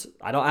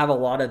 I don't have a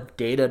lot of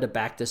data to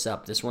back this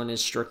up. This one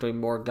is strictly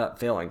more gut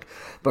feeling.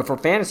 But for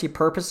fantasy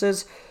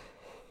purposes,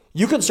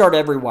 you can start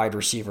every wide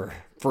receiver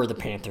for the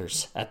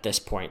Panthers at this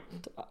point.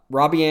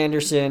 Robbie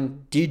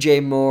Anderson,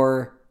 DJ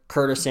Moore,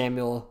 Curtis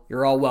Samuel.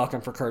 You're all welcome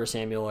for Curtis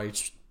Samuel. I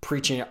was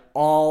preaching it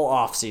all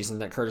offseason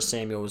that Curtis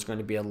Samuel was going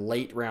to be a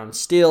late round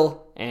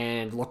steal,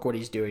 and look what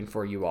he's doing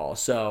for you all.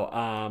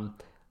 So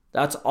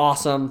that's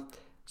awesome.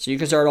 So you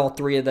can start all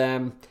three of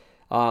them.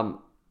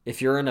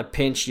 If you're in a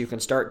pinch, you can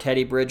start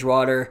Teddy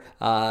Bridgewater.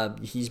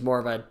 He's more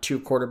of a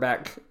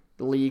 2-quarterback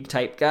league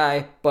type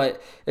guy,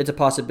 but it's a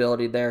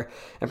possibility there.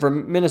 And for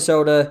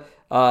Minnesota,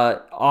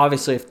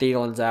 obviously if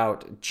Thielen's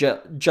out,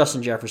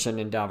 Justin Jefferson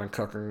and Dalvin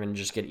Cook are going to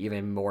just get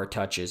even more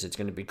touches. It's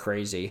going to be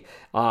crazy.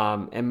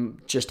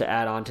 And just to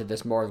add on to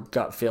this more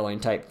gut feeling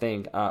type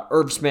thing,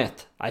 Irv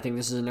Smith. I think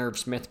this is an Irv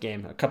Smith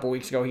game. A couple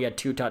weeks ago, he had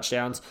 2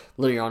 touchdowns,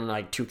 literally on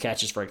like 2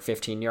 catches for like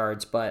 15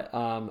 yards. But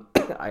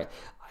I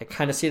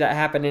kind of see that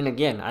happening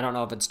again. I don't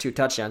know if it's 2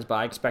 touchdowns, but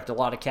I expect a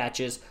lot of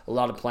catches, a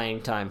lot of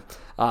playing time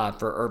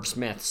for Irv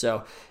Smith.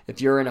 So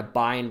if you're in a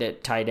bind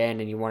at tight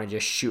end and you want to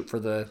just shoot for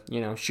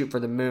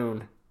the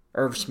moon,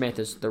 Irv Smith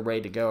is the way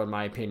to go in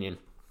my opinion.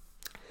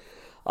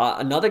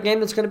 Another game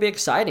that's going to be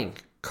exciting: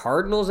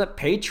 Cardinals at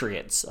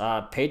Patriots.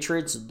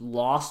 Patriots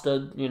lost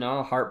a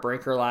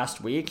heartbreaker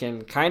last week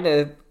and kind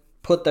of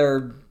put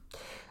their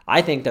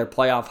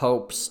playoff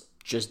hopes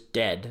just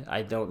dead.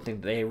 I don't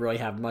think they really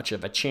have much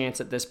of a chance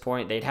at this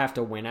point. They'd have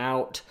to win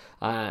out,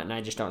 and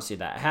I just don't see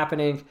that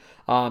happening.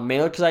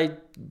 Mainly because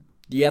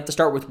you have to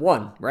start with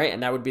one, right?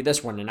 And that would be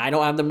this one. And I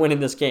don't have them winning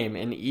this game,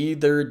 and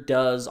either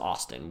does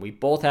Austin. We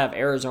both have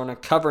Arizona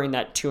covering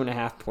that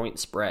 2.5-point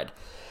spread.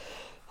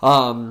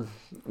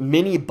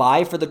 Mini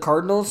bye for the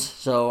Cardinals,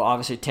 so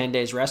obviously 10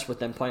 days rest with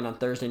them playing on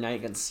Thursday night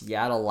against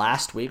Seattle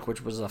last week,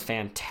 which was a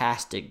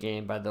fantastic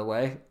game, by the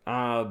way.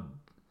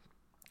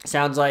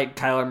 Sounds like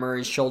Kyler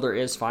Murray's shoulder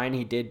is fine.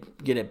 He did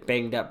get it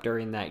banged up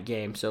during that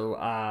game,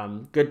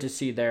 so good to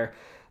see there.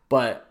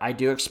 But I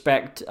do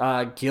expect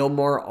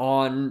Gilmore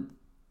on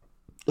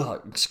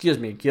Hopkins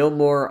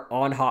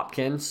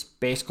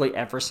basically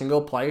every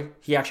single play.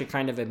 He actually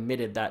kind of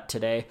admitted that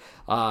today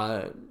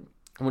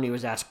when he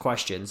was asked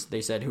questions.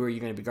 They said, "Who are you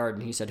going to be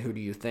guarding?" He said, "Who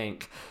do you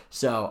think?"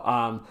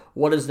 So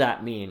what does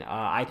that mean?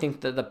 I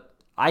think the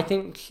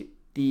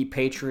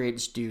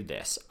Patriots do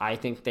this. I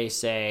think they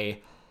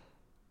say,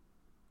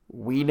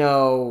 we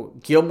know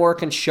Gilmore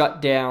can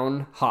shut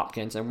down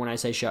Hopkins, and when I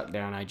say shut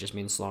down, I just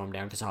mean slow him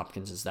down because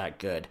Hopkins is that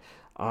good.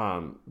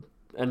 And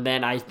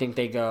then I think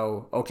they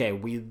go, okay,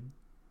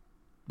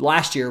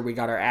 last year we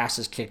got our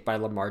asses kicked by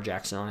Lamar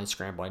Jackson on his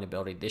scrambling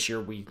ability. This year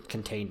we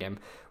contained him.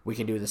 We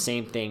can do the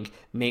same thing,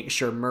 make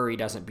sure Murray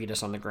doesn't beat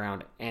us on the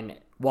ground, and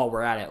while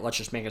we're at it, let's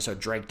just make it so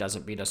Drake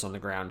doesn't beat us on the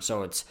ground.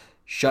 So it's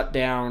shut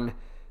down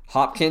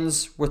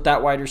Hopkins with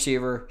that wide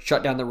receiver,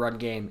 shut down the run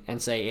game,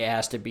 and say it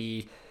has to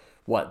be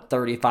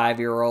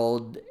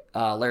 35-year-old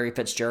Larry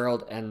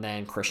Fitzgerald and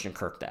then Christian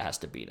Kirk that has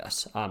to beat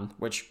us,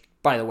 which,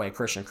 by the way,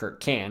 Christian Kirk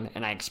can,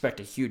 and I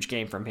expect a huge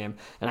game from him,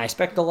 and I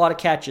expect a lot of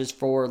catches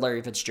for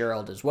Larry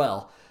Fitzgerald as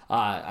well.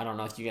 I don't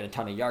know if you get a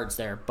ton of yards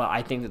there, but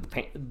I think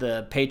that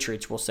the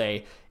Patriots will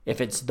say, if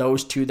it's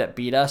those two that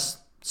beat us,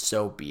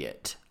 so be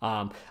it.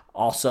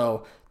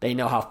 Also, they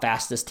know how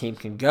fast this team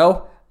can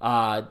go.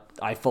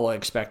 I fully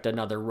expect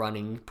another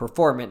running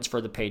performance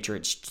for the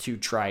Patriots to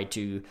try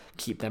to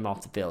keep them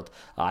off the field.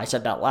 I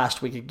said that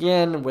last week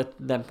again with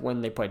them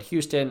when they played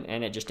Houston,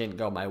 and it just didn't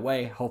go my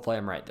way. Hopefully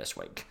I'm right this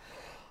week.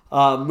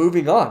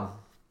 Moving on.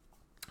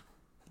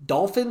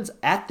 Dolphins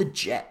at the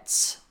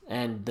Jets,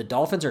 and the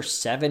Dolphins are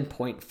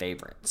 7-point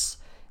favorites.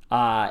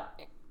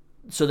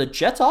 So the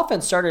Jets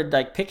offense started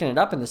picking it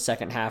up in the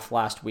second half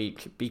last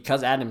week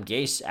because Adam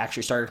Gase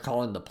actually started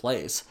calling the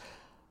plays.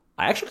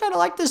 I actually kind of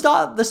like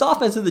this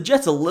offense of the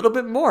Jets a little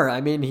bit more.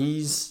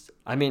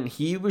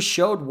 He was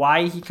showed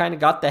why he kind of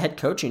got the head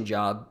coaching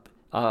job.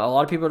 A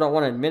lot of people don't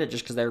want to admit it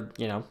just because they're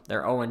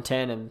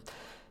 0-10 and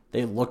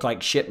they look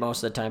like shit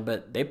most of the time.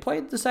 But they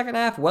played the second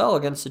half well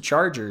against the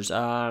Chargers.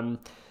 I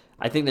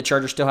think the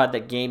Chargers still had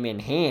that game in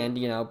hand,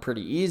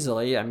 pretty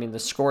easily. I mean, the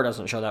score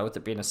doesn't show that with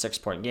it being a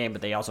 6-point game,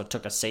 but they also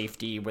took a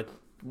safety with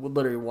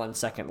literally 1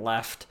 second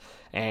left,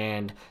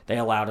 and they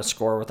allowed a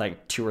score with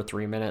 2 or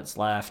 3 minutes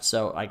left.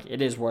 So it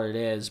is what it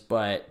is.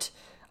 But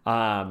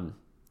I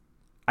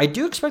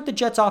do expect the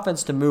Jets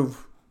offense to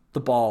move the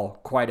ball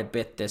quite a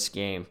bit this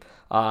game.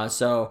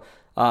 So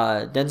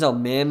Denzel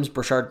Mims,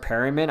 Brashard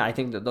Perryman, I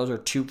think that those are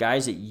 2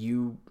 guys that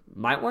you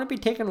might want to be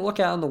taking a look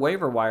at on the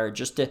waiver wire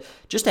just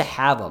to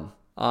have them.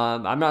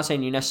 I'm not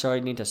saying you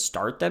necessarily need to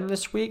start them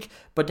this week,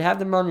 but to have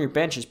them on your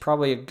bench is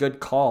probably a good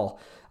call.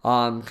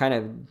 Kind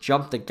of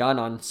jump the gun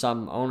on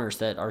some owners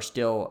that are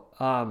still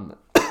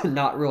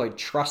not really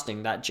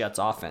trusting that Jets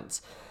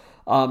offense.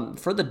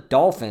 For the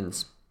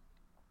Dolphins,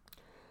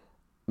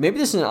 maybe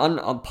this is an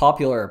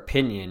unpopular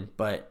opinion,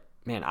 but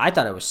man, I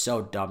thought it was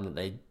so dumb that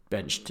they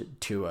benched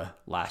Tua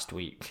last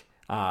week.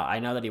 I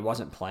know that he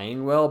wasn't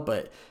playing well,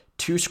 but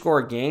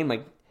 2-score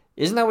game,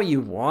 isn't that what you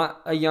want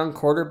a young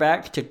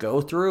quarterback to go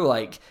through?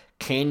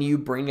 Can you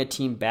bring a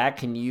team back?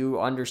 Can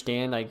you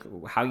understand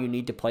how you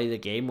need to play the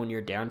game when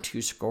you're down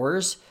 2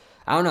 scores?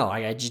 I don't know.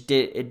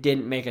 It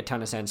didn't make a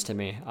ton of sense to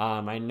me.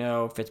 I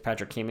know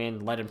Fitzpatrick came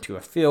in, led him to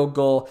a field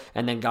goal,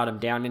 and then got him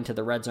down into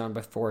the red zone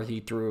before he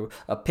threw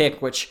a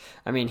pick, which,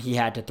 he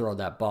had to throw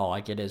that ball.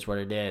 It is what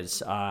it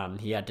is.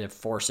 He had to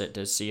force it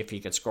to see if he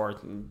could score.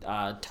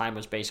 Time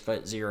was basically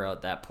at 0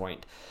 at that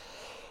point.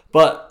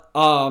 But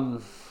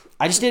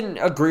I just didn't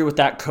agree with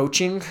that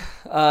coaching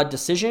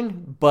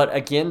decision. But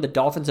again, the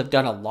Dolphins have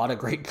done a lot of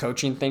great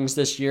coaching things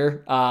this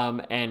year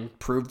and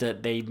proved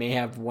that they may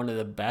have one of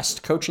the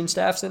best coaching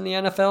staffs in the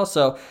NFL.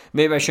 So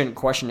maybe I shouldn't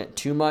question it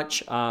too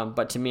much.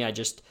 But to me,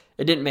 it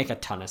didn't make a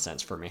ton of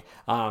sense for me.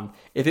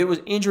 If it was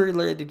injury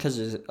related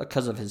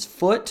because of his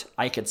foot,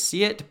 I could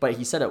see it, but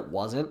he said it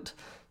wasn't.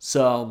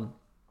 So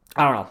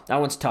I don't know.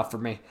 That one's tough for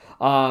me.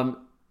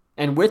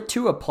 And with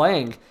Tua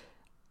playing,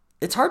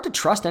 it's hard to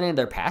trust any of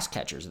their pass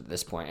catchers at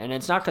this point. And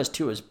it's not because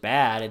Tua's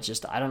bad. It's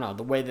just, I don't know,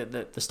 the way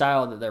that the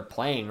style that they're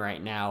playing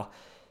right now,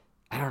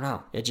 I don't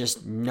know. It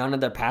just, none of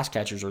their pass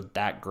catchers are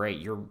that great.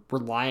 You're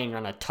relying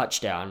on a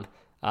touchdown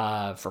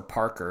for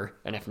Parker,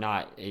 and if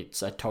not,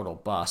 it's a total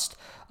bust.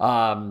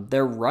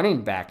 Their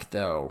running back,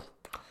 though,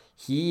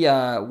 he,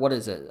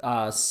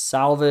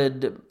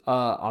 Salvador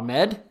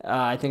Ahmed,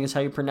 I think is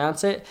how you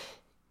pronounce it.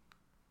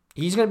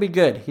 He's going to be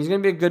good. He's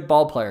going to be a good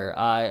ball player.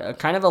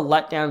 Kind of a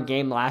letdown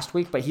game last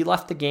week, but he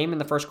left the game in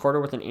the first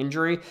quarter with an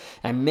injury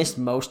and missed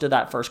most of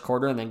that first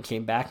quarter and then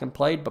came back and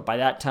played. But by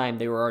that time,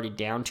 they were already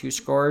down 2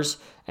 scores,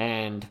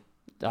 and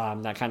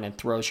that kind of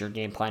throws your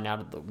game plan out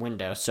of the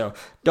window. So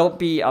don't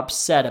be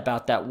upset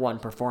about that one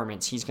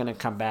performance. He's going to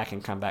come back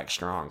and come back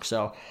strong.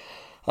 So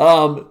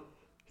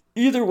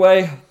either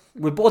way,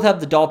 we both have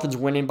the Dolphins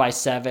winning by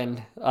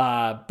 7,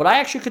 but I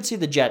actually could see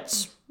the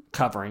Jets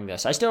covering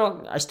this. I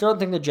still don't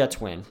think the Jets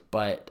win,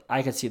 but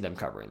I could see them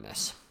covering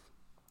this.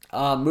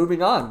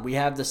 Moving on, we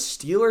have the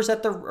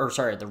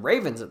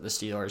Ravens at the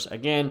Steelers.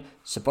 Again,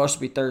 supposed to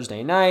be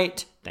Thursday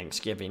night,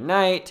 Thanksgiving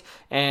night,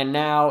 and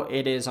now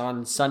it is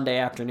on Sunday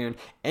afternoon.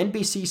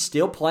 NBC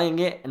still playing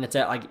it, and it's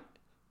at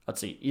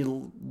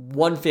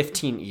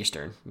 1:15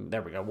 Eastern.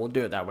 There we go. We'll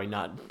do it that way.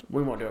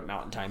 We won't do it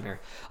Mountain Time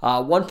here.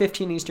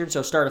 1:15 Eastern,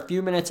 so start a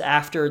few minutes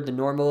after the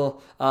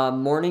normal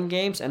morning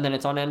games, and then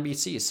it's on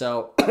NBC.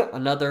 So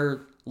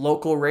another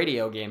local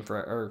TV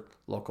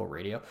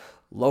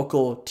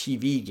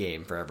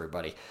game for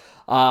everybody.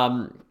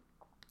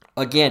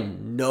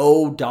 Again,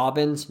 no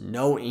Dobbins,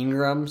 no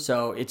Ingram,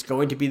 so it's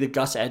going to be the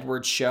Gus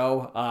Edwards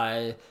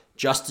show.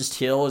 Justice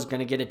Hill is going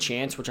to get a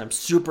chance, which I'm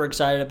super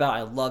excited about.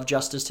 I love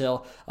Justice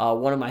Hill,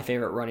 one of my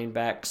favorite running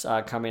backs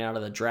coming out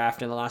of the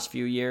draft in the last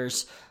few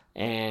years.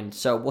 And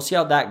so we'll see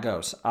how that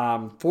goes.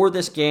 For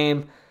this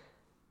game,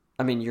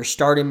 I mean, you're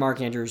starting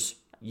Mark Andrews.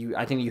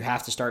 I think you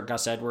have to start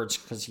Gus Edwards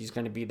because he's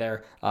going to be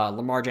there.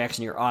 Lamar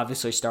Jackson, you're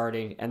obviously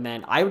starting. And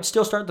then I would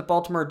still start the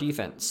Baltimore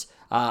defense.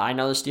 I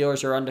know the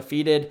Steelers are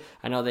undefeated.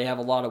 I know they have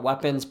a lot of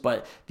weapons,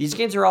 but these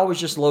games are always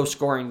just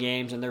low-scoring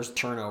games, and there's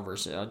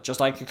turnovers. Just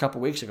like a couple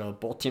weeks ago,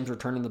 both teams were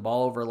turning the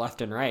ball over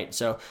left and right.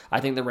 So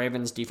I think the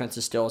Ravens' defense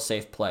is still a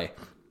safe play.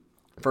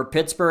 For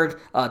Pittsburgh,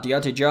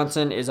 Deontay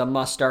Johnson is a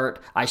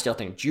must-start. I still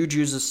think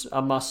Juju's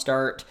a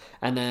must-start.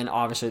 And then,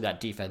 obviously, that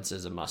defense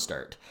is a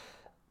must-start.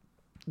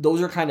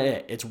 Those are kind of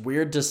it. It's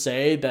weird to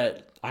say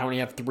that I only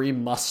have 3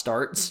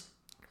 must-starts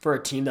for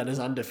a team that is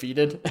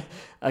undefeated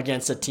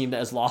against a team that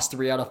has lost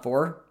 3 out of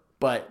 4.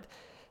 But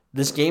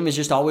this game is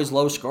just always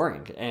low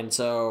scoring. And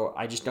so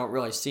I just don't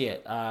really see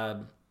it.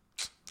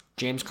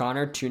 James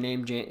Conner,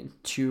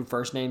 two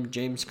first name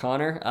James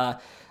Conner.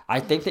 I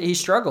think that he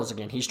struggles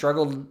again. He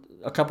struggled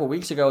a couple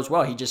weeks ago as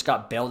well. He just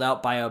got bailed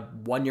out by a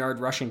 1-yard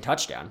rushing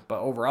touchdown.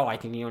 But overall, I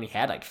think he only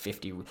had like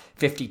 50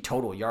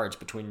 total yards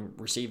between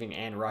receiving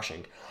and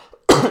rushing.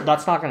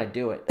 That's not going to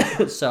do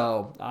it.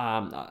 So,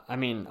 I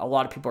mean, a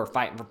lot of people are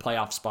fighting for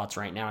playoff spots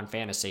right now in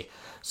fantasy.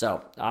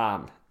 So,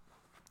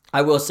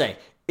 I will say,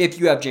 if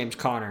you have James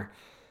Conner,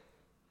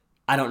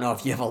 I don't know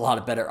if you have a lot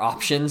of better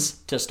options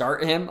to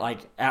start him.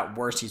 Like, at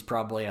worst, he's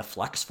probably a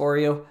flex for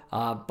you.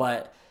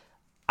 But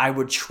I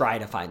would try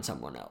to find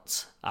someone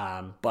else.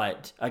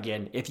 But,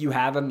 again, if you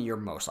have him, you're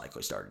most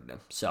likely starting him.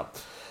 So,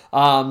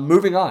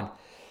 moving on.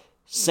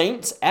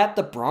 Saints at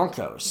the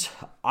Broncos.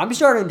 I'm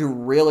starting to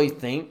really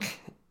think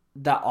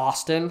that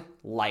Austin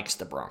likes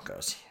the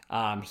Broncos.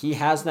 He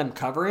has them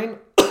covering.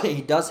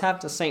 He does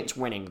have the Saints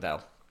winning, though.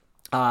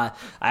 I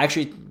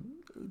actually,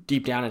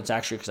 deep down, it's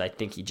actually because I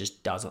think he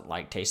just doesn't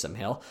like Taysom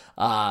Hill.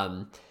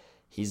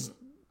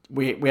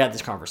 We had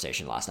this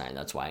conversation last night, and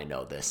that's why I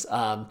know this.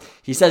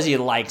 He says he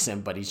likes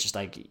him, but he's just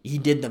like, he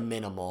did the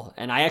minimal.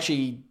 And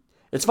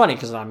it's funny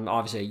because I'm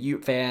obviously a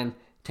Ute fan.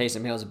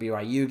 Taysom Hill's a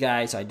BYU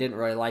guy, so I didn't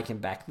really like him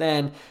back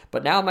then.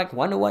 But now I'm like,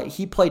 wonder what?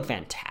 He played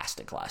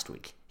fantastic last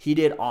week. He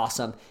did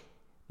awesome.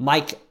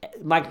 Mike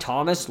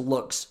Thomas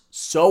looks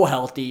so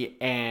healthy,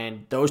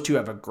 and those two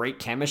have a great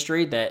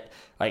chemistry that,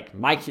 like,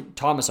 Mike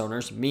Thomas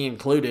owners, me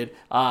included,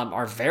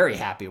 are very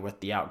happy with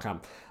the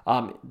outcome.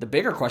 The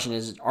bigger question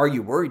is, are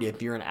you worried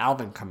if you're an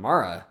Alvin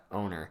Kamara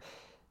owner?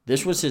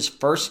 This was his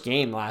first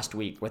game last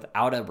week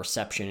without a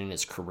reception in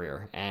his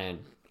career, and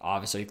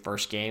obviously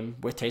first game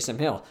with Taysom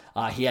Hill.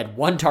 He had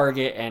 1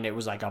 target, and it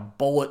was like a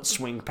bullet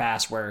swing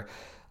pass where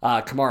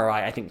Kamara,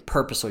 I think,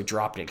 purposely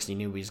dropped it because he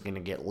knew he was going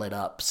to get lit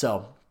up.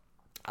 So,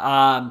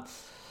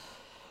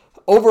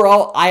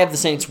 overall, I have the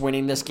Saints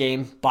winning this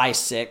game by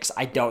 6.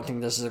 I don't think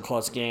this is a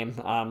close game.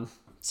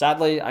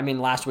 sadly, I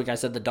mean, last week I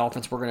said the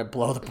Dolphins were going to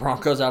blow the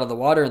Broncos out of the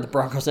water, and the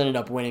Broncos ended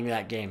up winning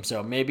that game.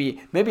 So maybe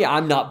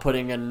I'm not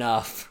putting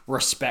enough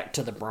respect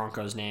to the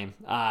Broncos name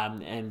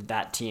and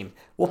that team.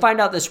 We'll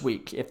find out this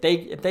week. If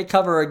they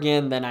cover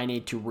again, then I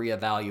need to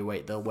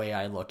reevaluate the way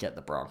I look at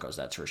the Broncos.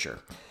 That's for sure.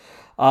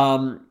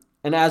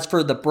 And as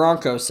for the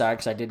Broncos side,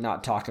 because I did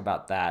not talk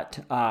about that,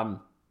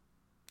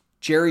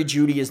 Jerry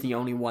Jeudy is the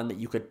only one that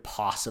you could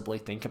possibly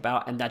think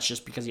about, and that's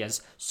just because he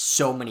has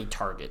so many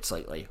targets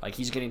lately. Like,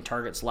 he's getting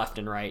targets left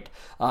and right.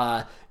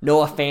 Noah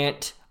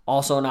Fant,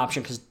 also an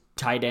option because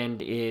tight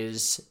end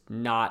is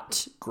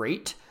not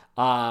great.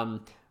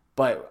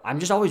 But I'm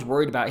just always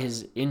worried about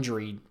his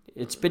injury.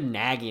 It's been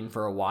nagging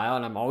for a while,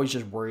 and I'm always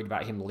just worried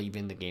about him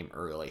leaving the game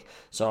early.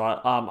 So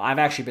I've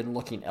actually been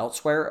looking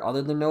elsewhere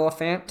other than Noah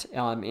Fant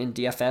in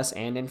DFS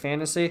and in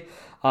fantasy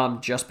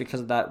just because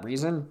of that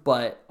reason.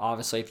 But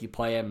obviously, if you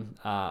play him,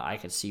 I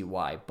can see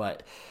why.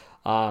 But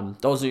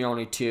those are the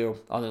only two.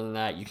 Other than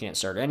that, you can't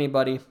start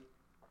anybody.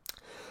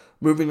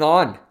 Moving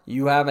on,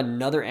 you have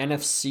another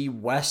NFC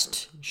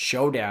West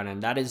showdown,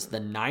 and that is the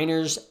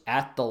Niners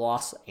at the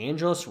Los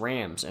Angeles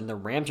Rams, and the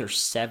Rams are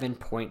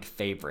 7-point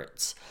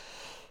favorites.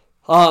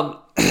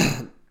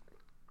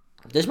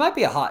 This might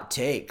be a hot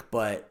take,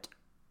 but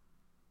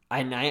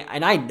I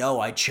know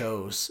I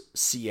chose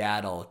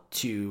Seattle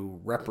to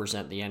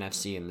represent the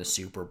NFC in the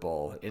Super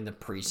Bowl in the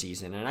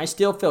preseason, and I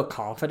still feel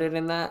confident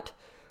in that.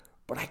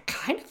 But I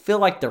kind of feel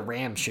like the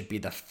Rams should be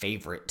the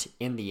favorite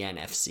in the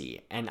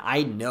NFC. And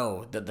I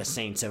know that the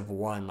Saints have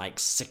won like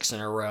 6 in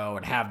a row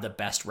and have the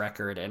best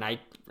record. And I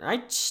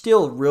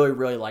still really,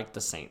 really like the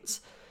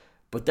Saints.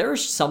 But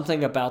there's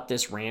something about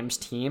this Rams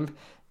team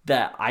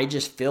that I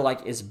just feel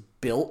like is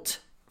built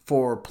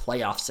for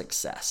playoff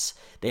success.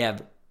 They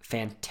have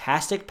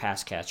fantastic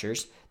pass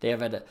catchers. They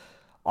have an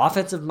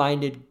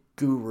offensive-minded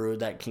guru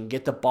that can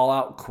get the ball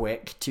out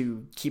quick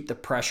to keep the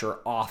pressure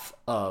off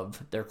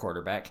of their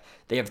quarterback.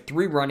 They have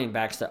 3 running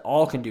backs that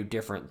all can do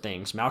different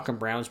things. Malcolm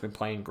Brown's been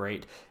playing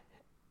great.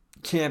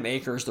 Cam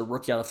Akers, the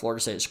rookie out of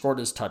Florida State, scored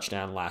his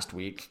touchdown last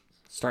week,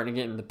 starting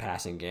to get in the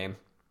passing game.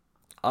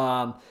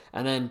 And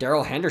then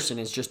Darrell Henderson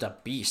is just a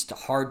beast,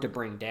 hard to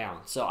bring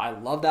down. So I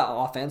love that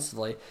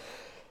offensively.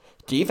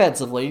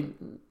 Defensively,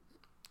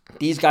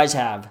 these guys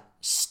have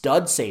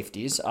stud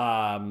safeties.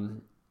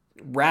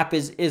 Rapp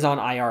is on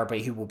IR, but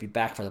he will be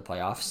back for the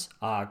playoffs.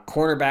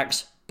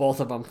 Cornerbacks, both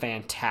of them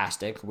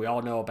fantastic. We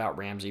all know about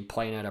Ramsey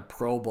playing at a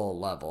Pro Bowl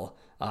level,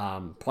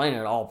 playing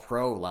at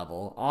all-pro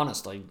level,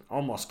 honestly,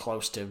 almost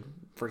close to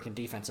freaking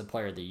Defensive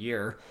Player of the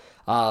Year.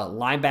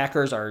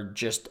 Linebackers are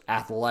just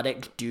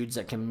athletic dudes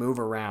that can move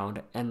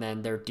around, and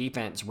then their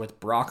defense with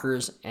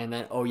Brockers, and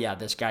then,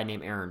 this guy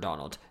named Aaron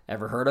Donald.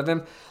 Ever heard of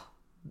him?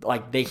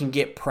 Like, they can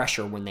get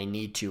pressure when they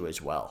need to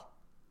as well.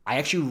 I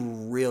actually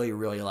really,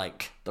 really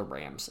like the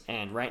Rams.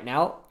 And right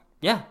now,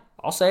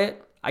 I'll say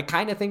it. I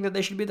kind of think that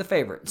they should be the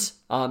favorites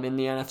in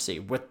the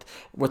NFC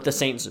with the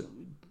Saints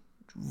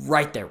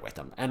right there with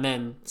them. And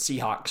then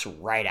Seahawks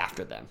right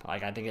after them.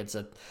 Like, I think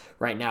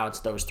right now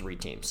it's those 3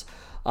 teams.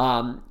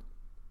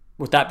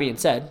 With that being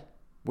said,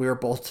 we are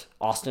both,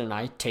 Austin and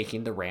I,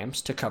 taking the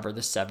Rams to cover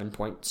the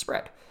 7-point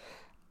spread.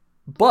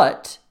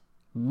 But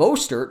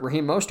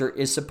Raheem Mostert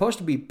is supposed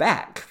to be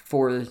back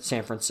for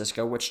San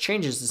Francisco, which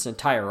changes this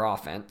entire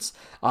offense.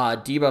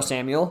 Deebo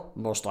Samuel,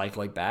 most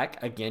likely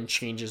back, again,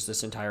 changes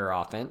this entire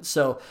offense.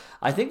 So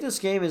I think this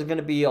game is going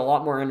to be a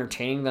lot more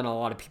entertaining than a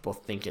lot of people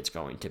think it's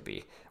going to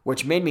be,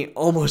 which made me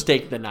almost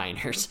take the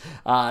Niners,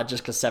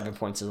 just because 7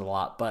 points is a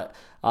lot. But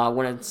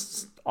when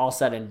it's all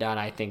said and done,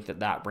 I think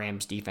that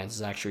Rams defense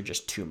is actually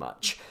just too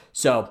much.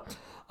 So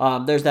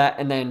there's that.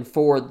 And then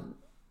for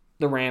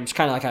the Rams,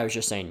 kind of like I was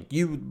just saying,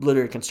 you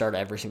literally can start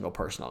every single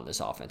person on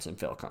this offense and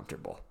feel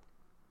comfortable.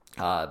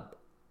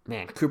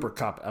 Cooper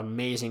Kupp,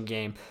 amazing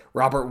game.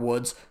 Robert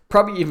Woods,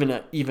 probably even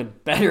an even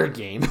better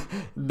game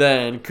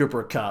than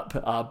Cooper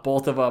Kupp.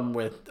 Both of them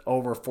with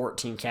over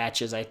 14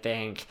 catches, I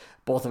think.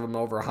 Both of them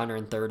over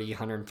 130,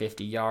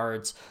 150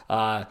 yards.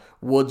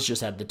 Woods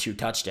just had the 2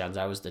 touchdowns.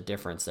 That was the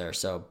difference there.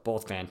 So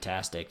both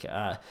fantastic.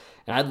 And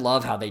I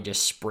love how they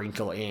just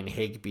sprinkle in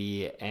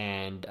Higbee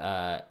and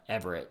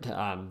Everett.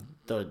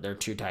 Their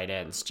 2 tight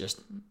ends.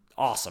 Just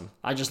awesome.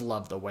 I just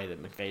love the way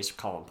that McVay's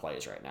calling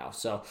plays right now.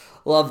 So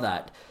love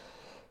that.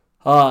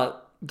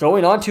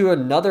 Going on to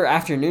another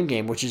afternoon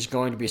game, which is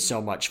going to be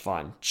so much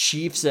fun.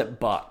 Chiefs at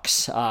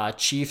Bucks.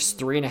 Chiefs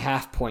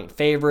 3.5-point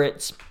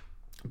favorites.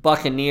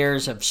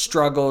 Buccaneers have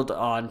struggled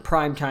on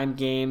primetime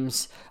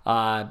games.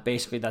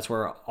 Basically, that's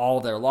where all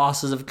their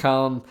losses have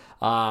come.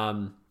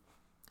 And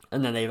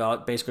then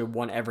they've basically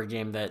won every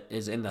game that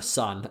is in the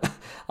sun.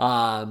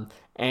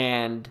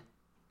 And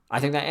I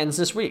think that ends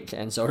this week,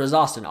 and so does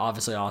Austin.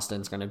 Obviously,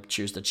 Austin's going to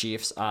choose the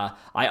Chiefs.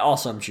 I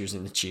also am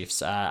choosing the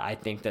Chiefs. I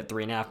think that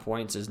 3.5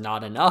 points is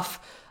not enough.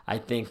 I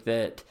think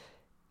that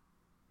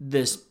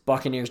this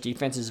Buccaneers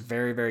defense is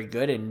very, very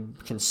good and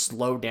can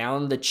slow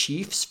down the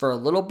Chiefs for a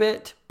little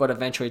bit, but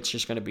eventually it's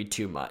just going to be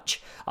too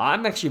much.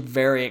 I'm actually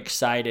very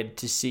excited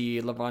to see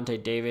Levante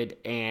David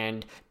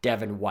and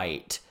Devin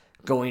White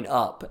going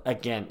up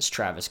against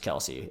Travis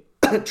Kelce.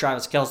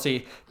 Travis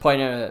Kelce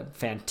playing at a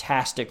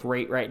fantastic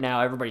rate right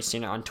now. Everybody's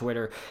seen it on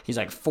Twitter. He's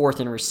like 4th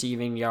in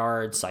receiving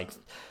yards, like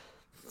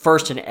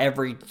 1st in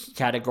every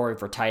category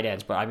for tight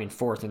ends, but I mean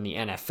 4th in the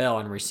NFL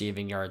in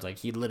receiving yards. Like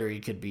he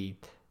literally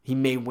he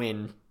may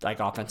win like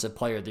offensive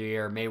player of the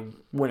year, may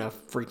win a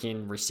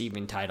freaking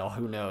receiving title.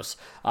 Who knows?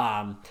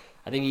 I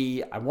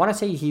want to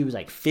say he was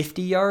like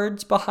 50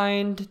 yards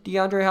behind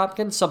DeAndre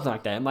Hopkins, something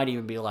like that. It might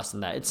even be less than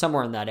that. It's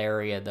somewhere in that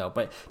area though,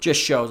 but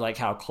just shows like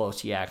how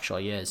close he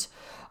actually is.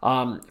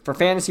 For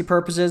fantasy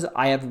purposes,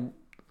 I have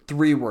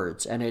 3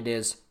 words, and it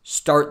is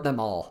start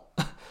them all.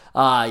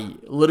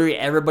 Literally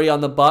everybody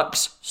on the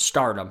Bucks,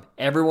 start them.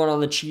 Everyone on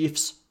the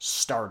Chiefs,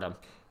 start them.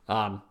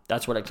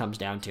 That's what it comes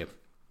down to.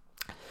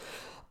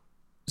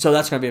 So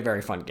that's going to be a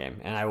very fun game,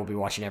 and I will be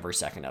watching every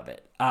second of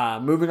it.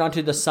 Moving on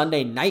to the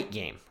Sunday night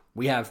game.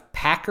 We have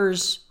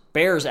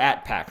Bears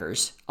at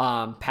Packers.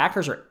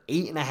 Packers are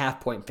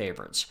 8.5-point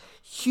favorites.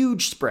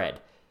 Huge spread.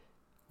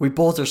 We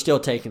both are still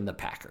taking the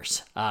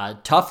Packers.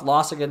 Tough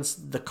loss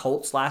against the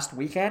Colts last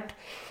weekend.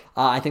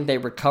 I think they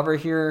recover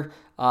here.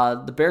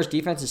 The Bears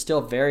defense is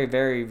still very,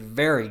 very,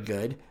 very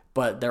good,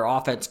 but their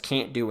offense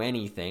can't do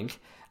anything.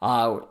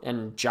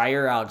 And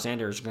Jair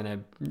Alexander is going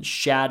to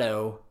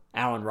shadow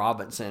Allen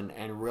Robinson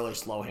and really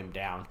slow him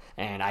down.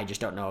 And I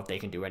just don't know if they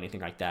can do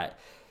anything like that.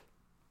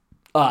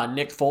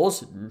 Nick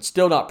Foles,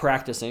 still not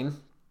practicing.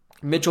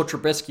 Mitchell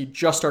Trubisky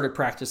just started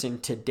practicing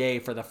today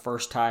for the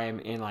first time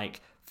in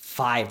like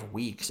 5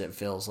 weeks, it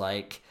feels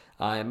like.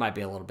 It might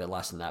be a little bit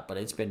less than that, but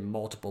it's been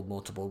multiple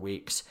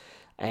weeks.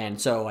 And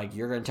so, like,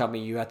 you're going to tell me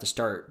you have to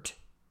start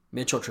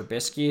Mitchell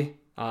Trubisky,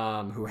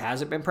 who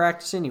hasn't been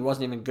practicing. He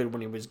wasn't even good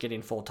when he was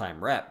getting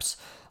full-time reps.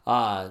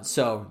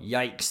 So,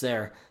 yikes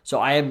there. So,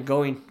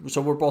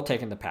 we're both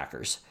taking the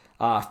Packers.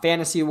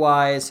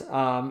 Fantasy-wise,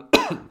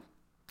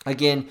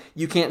 again,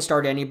 you can't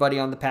start anybody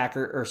on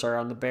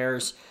the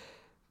Bears.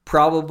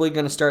 Probably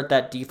going to start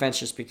that defense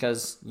just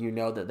because you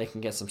know that they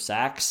can get some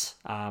sacks,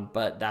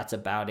 but that's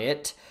about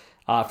it.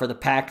 For the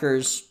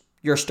Packers,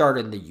 you're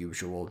starting the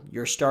usual.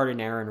 You're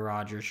starting Aaron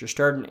Rodgers. You're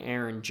starting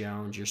Aaron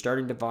Jones. You're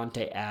starting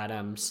Devontae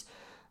Adams.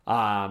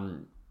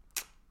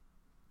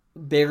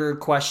 Bigger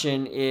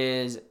question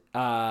is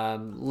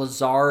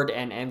Lazard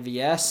and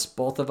MVS.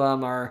 Both of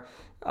them are,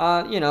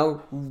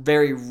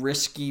 very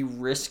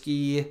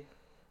risky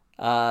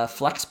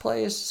flex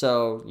plays.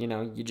 So,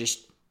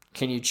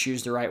 can you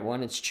choose the right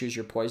one? It's choose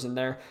your poison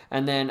there.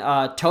 And then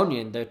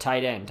Tonyan, the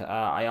tight end.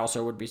 I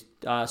also would be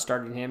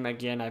starting him.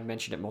 Again, I've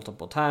mentioned it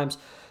multiple times.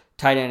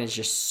 Tight end is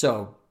just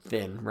so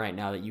thin right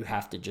now that you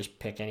have to just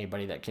pick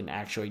anybody that can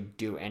actually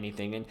do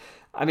anything. And,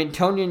 I mean,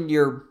 Tonyan,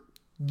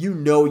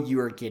 you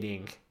are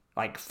getting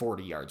like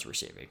 40 yards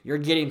receiving. You're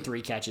getting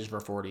 3 catches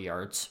for 40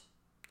 yards.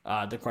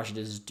 The question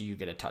is, do you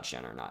get a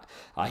touchdown or not?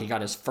 He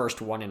got his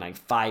first one in like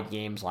 5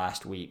 games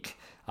last week.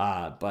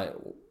 But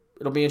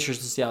it'll be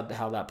interesting to see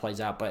how that plays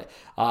out. But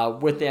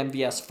with the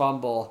MVS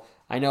fumble,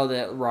 I know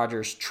that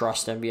Rodgers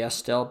trusts MVS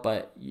still,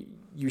 but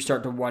you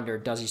start to wonder,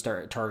 does he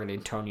start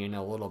targeting Tonyan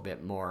a little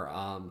bit more?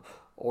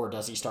 Or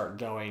does he start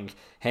going,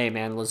 hey,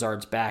 man,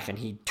 Lazard's back, and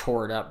he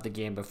tore it up the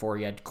game before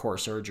he had core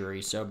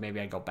surgery, so maybe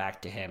I go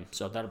back to him.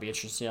 So that'll be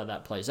interesting to see how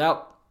that plays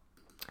out.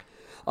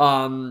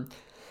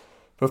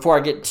 Before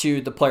I get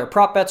to the player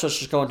prop bets, let's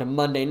just go into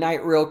Monday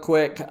night real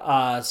quick.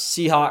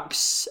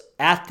 Seahawks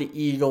at the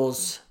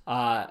Eagles.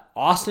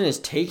 Austin is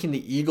taking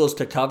the Eagles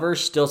to cover.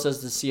 Still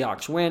says the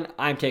Seahawks win.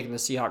 I'm taking the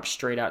Seahawks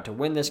straight out to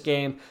win this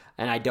game,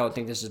 and I don't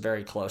think this is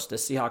very close. The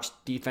Seahawks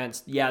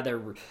defense,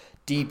 their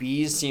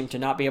DBs seem to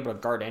not be able to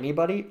guard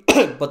anybody,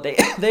 but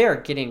they are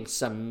getting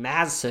some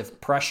massive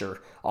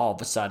pressure all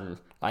of a sudden.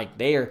 Like,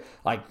 they are,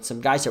 like, some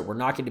guys that were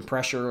not getting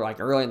pressure, like,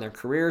 early in their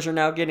careers are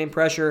now getting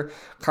pressure.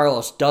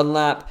 Carlos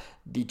Dunlap,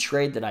 the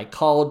trade that I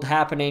called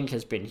happening,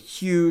 has been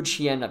huge.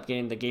 He ended up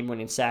getting the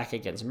game-winning sack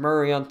against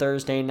Murray on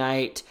Thursday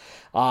night.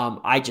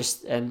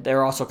 And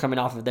they're also coming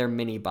off of their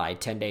mini bye,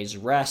 10 days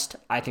rest.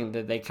 I think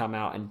that they come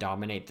out and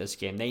dominate this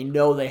game. They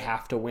know they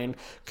have to win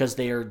because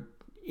they are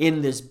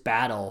in this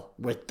battle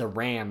with the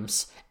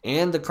Rams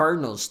and the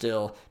Cardinals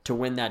still to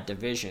win that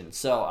division.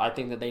 So I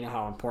think that they know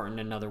how important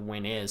another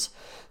win is.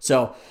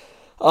 So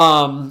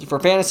for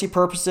fantasy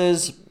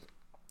purposes,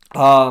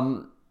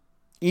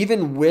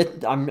 even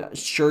with, I'm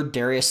sure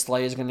Darius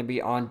Slay is going to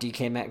be on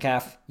DK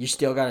Metcalf, you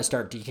still got to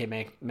start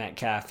DK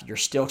Metcalf. You're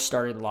still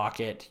starting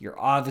Lockett. You're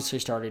obviously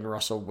starting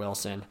Russell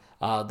Wilson.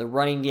 The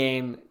running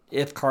game,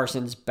 if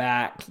Carson's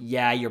back,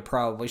 you're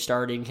probably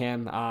starting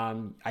him.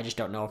 I just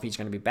don't know if he's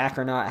going to be back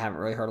or not. I haven't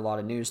really heard a lot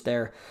of news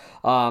there.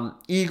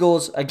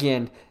 Eagles,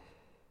 again,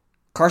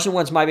 Carson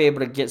Wentz might be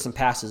able to get some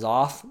passes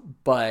off,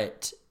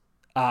 but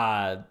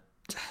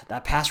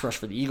that pass rush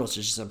for the Eagles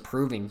is just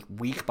improving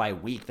week by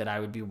week, that I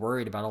would be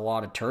worried about a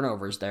lot of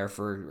turnovers there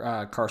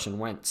for Carson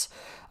Wentz.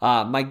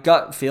 My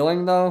gut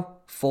feeling, though,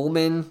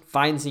 Fullman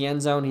finds the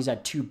end zone. He's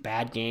had 2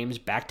 bad games,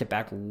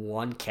 back-to-back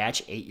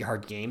 1-catch,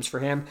 8-yard games for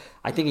him.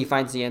 I think he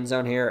finds the end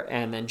zone here.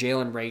 And then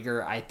Jalen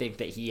Reagor, I think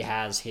that he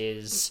has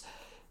his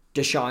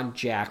Deshaun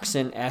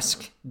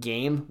Jackson-esque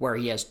game where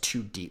he has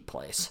 2 deep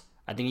plays.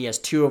 I think he has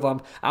 2 of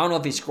them. I don't know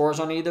if he scores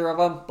on either of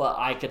them, but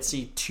I could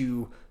see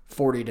 2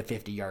 40 to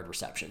 50 yard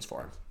receptions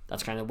for him.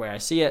 That's kind of the way I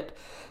see it.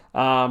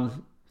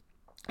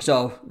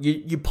 So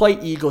you play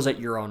Eagles at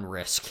your own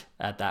risk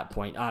at that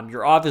point.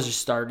 You're obviously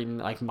starting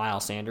like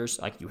Miles Sanders,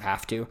 like you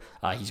have to.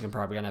 He's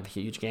probably going to have a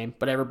huge game.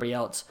 But everybody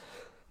else,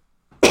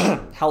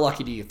 how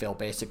lucky do you feel,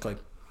 basically?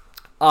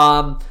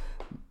 All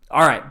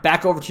right,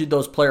 back over to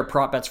those player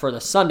prop bets for the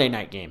Sunday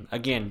night game.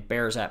 Again,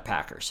 Bears at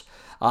Packers.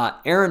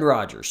 Aaron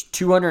Rodgers,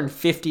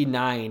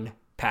 259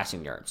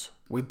 passing yards.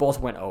 We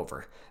both went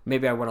over.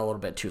 Maybe I went a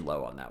little bit too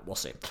low on that. We'll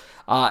see.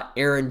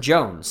 Aaron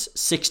Jones,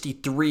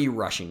 63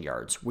 rushing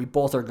yards. We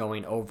both are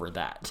going over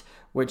that,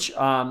 which,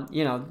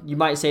 you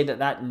might say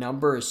that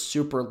number is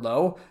super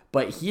low,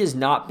 but he has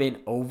not been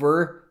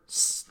over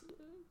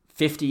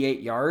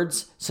 58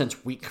 yards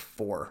since week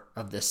 4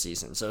 of this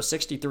season. So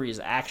 63 is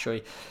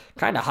actually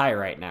kind of high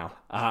right now.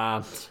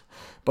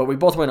 But we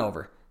both went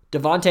over.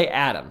 Devontae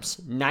Adams,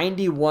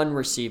 91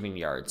 receiving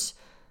yards.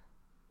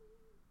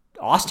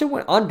 Austin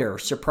went under,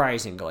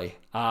 surprisingly.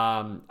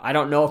 I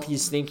don't know if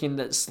he's thinking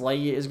that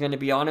Slay is going to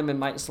be on him and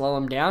might slow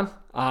him down.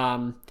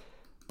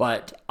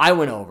 But I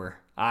went over.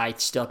 I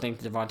still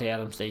think Devontae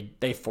Adams,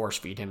 they force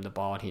feed him the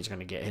ball and he's going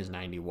to get his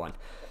 91.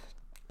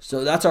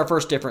 So that's our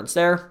first difference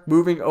there.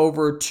 Moving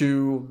over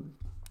to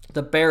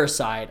the Bears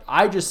side,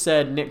 I just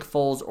said Nick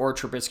Foles or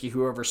Trubisky,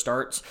 whoever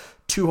starts,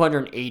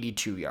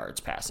 282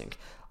 yards passing.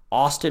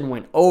 Austin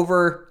went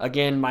over.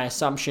 Again, my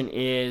assumption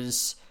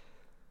is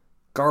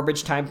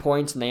garbage time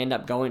points and they end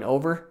up going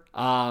over.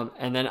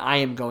 And then I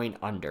am going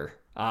under.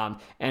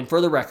 And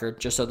for the record,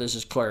 just so this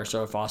is clear,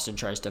 so if Austin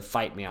tries to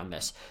fight me on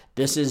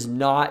this is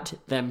not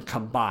them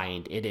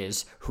combined. It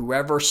is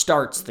whoever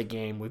starts the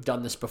game. We've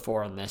done this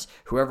before on this.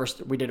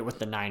 We did it with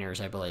the Niners,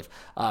 I believe.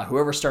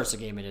 Whoever starts the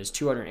game, it is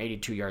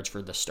 282 yards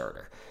for the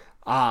starter.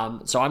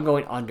 So I'm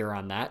going under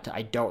on that.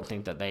 I don't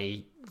think that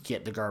they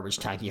get the garbage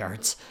time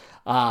yards.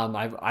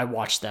 I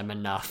watched them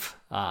enough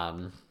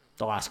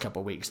the last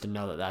couple of weeks to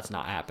know that that's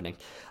not happening.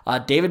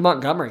 David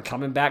Montgomery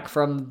coming back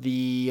from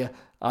the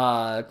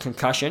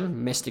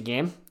concussion, missed a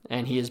game,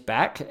 and he is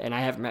back, and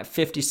I have him at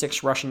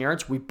 56 rushing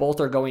yards. We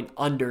both are going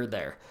under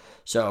there.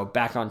 So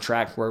back on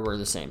track where we're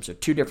the same. So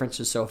 2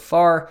 differences so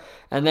far.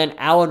 And then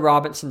Allen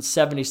Robinson,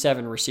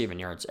 77 receiving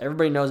yards.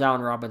 Everybody knows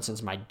Allen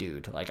Robinson's my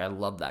dude. Like, I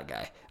love that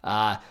guy.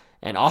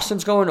 And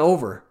Austin's going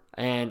over.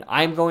 And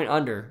I'm going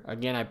under.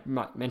 Again,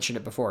 I mentioned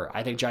it before.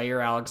 I think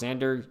Jair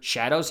Alexander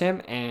shadows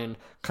him and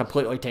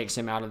completely takes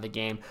him out of the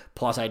game.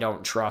 Plus, I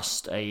don't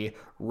trust a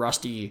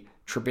rusty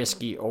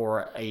Trubisky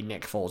or a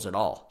Nick Foles at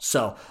all.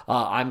 So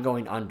I'm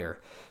going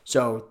under.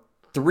 So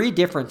 3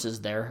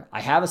 differences there.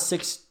 I have a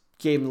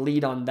 6-game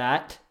lead on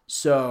that.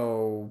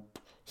 So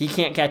he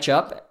can't catch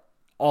up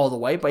all the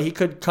way, but he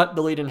could cut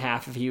the lead in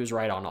half if he was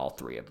right on all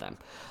 3 of them.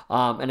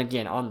 And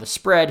again, on the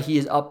spread, he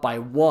is up by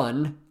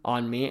 1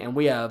 on me, and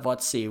we have,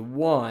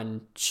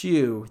 1,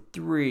 2,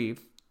 3,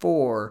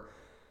 4,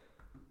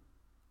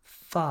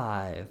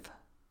 5,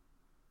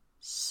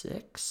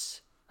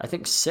 6. I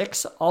think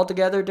 6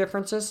 altogether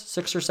differences,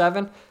 6 or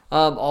 7.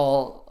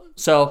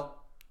 So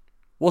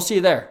we'll see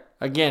there.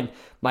 Again,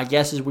 my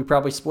guess is we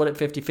probably split it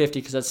 50-50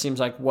 because that seems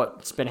like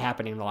what's been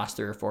happening in the last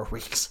 3 or 4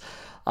 weeks.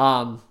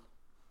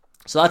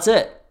 So that's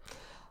it.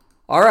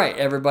 All right,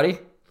 everybody.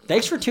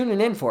 Thanks for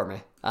tuning in for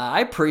me. I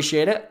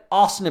appreciate it.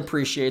 Austin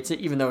appreciates it,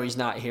 even though he's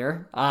not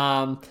here.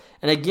 And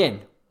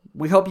again,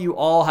 we hope you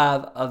all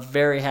have a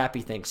very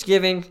happy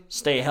Thanksgiving.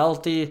 Stay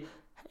healthy.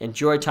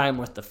 Enjoy time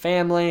with the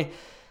family.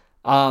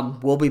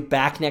 We'll be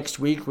back next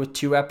week with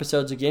 2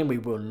 episodes again. We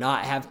will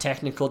not have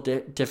technical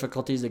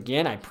difficulties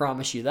again. I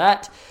promise you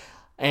that.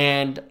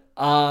 And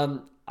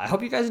I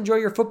hope you guys enjoy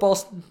your football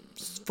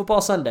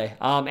Sunday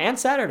and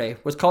Saturday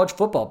with college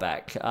football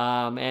back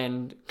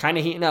and kind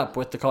of heating up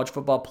with the college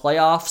football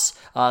playoffs.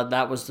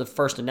 That was the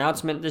first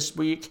announcement this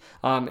week.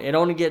 It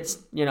only gets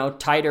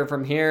tighter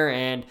from here,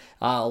 and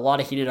a lot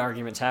of heated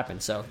arguments happen,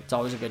 so it's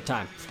always a good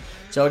time.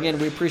 So again,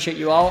 we appreciate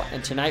you all,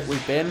 and tonight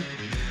we've been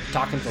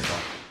talking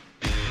football.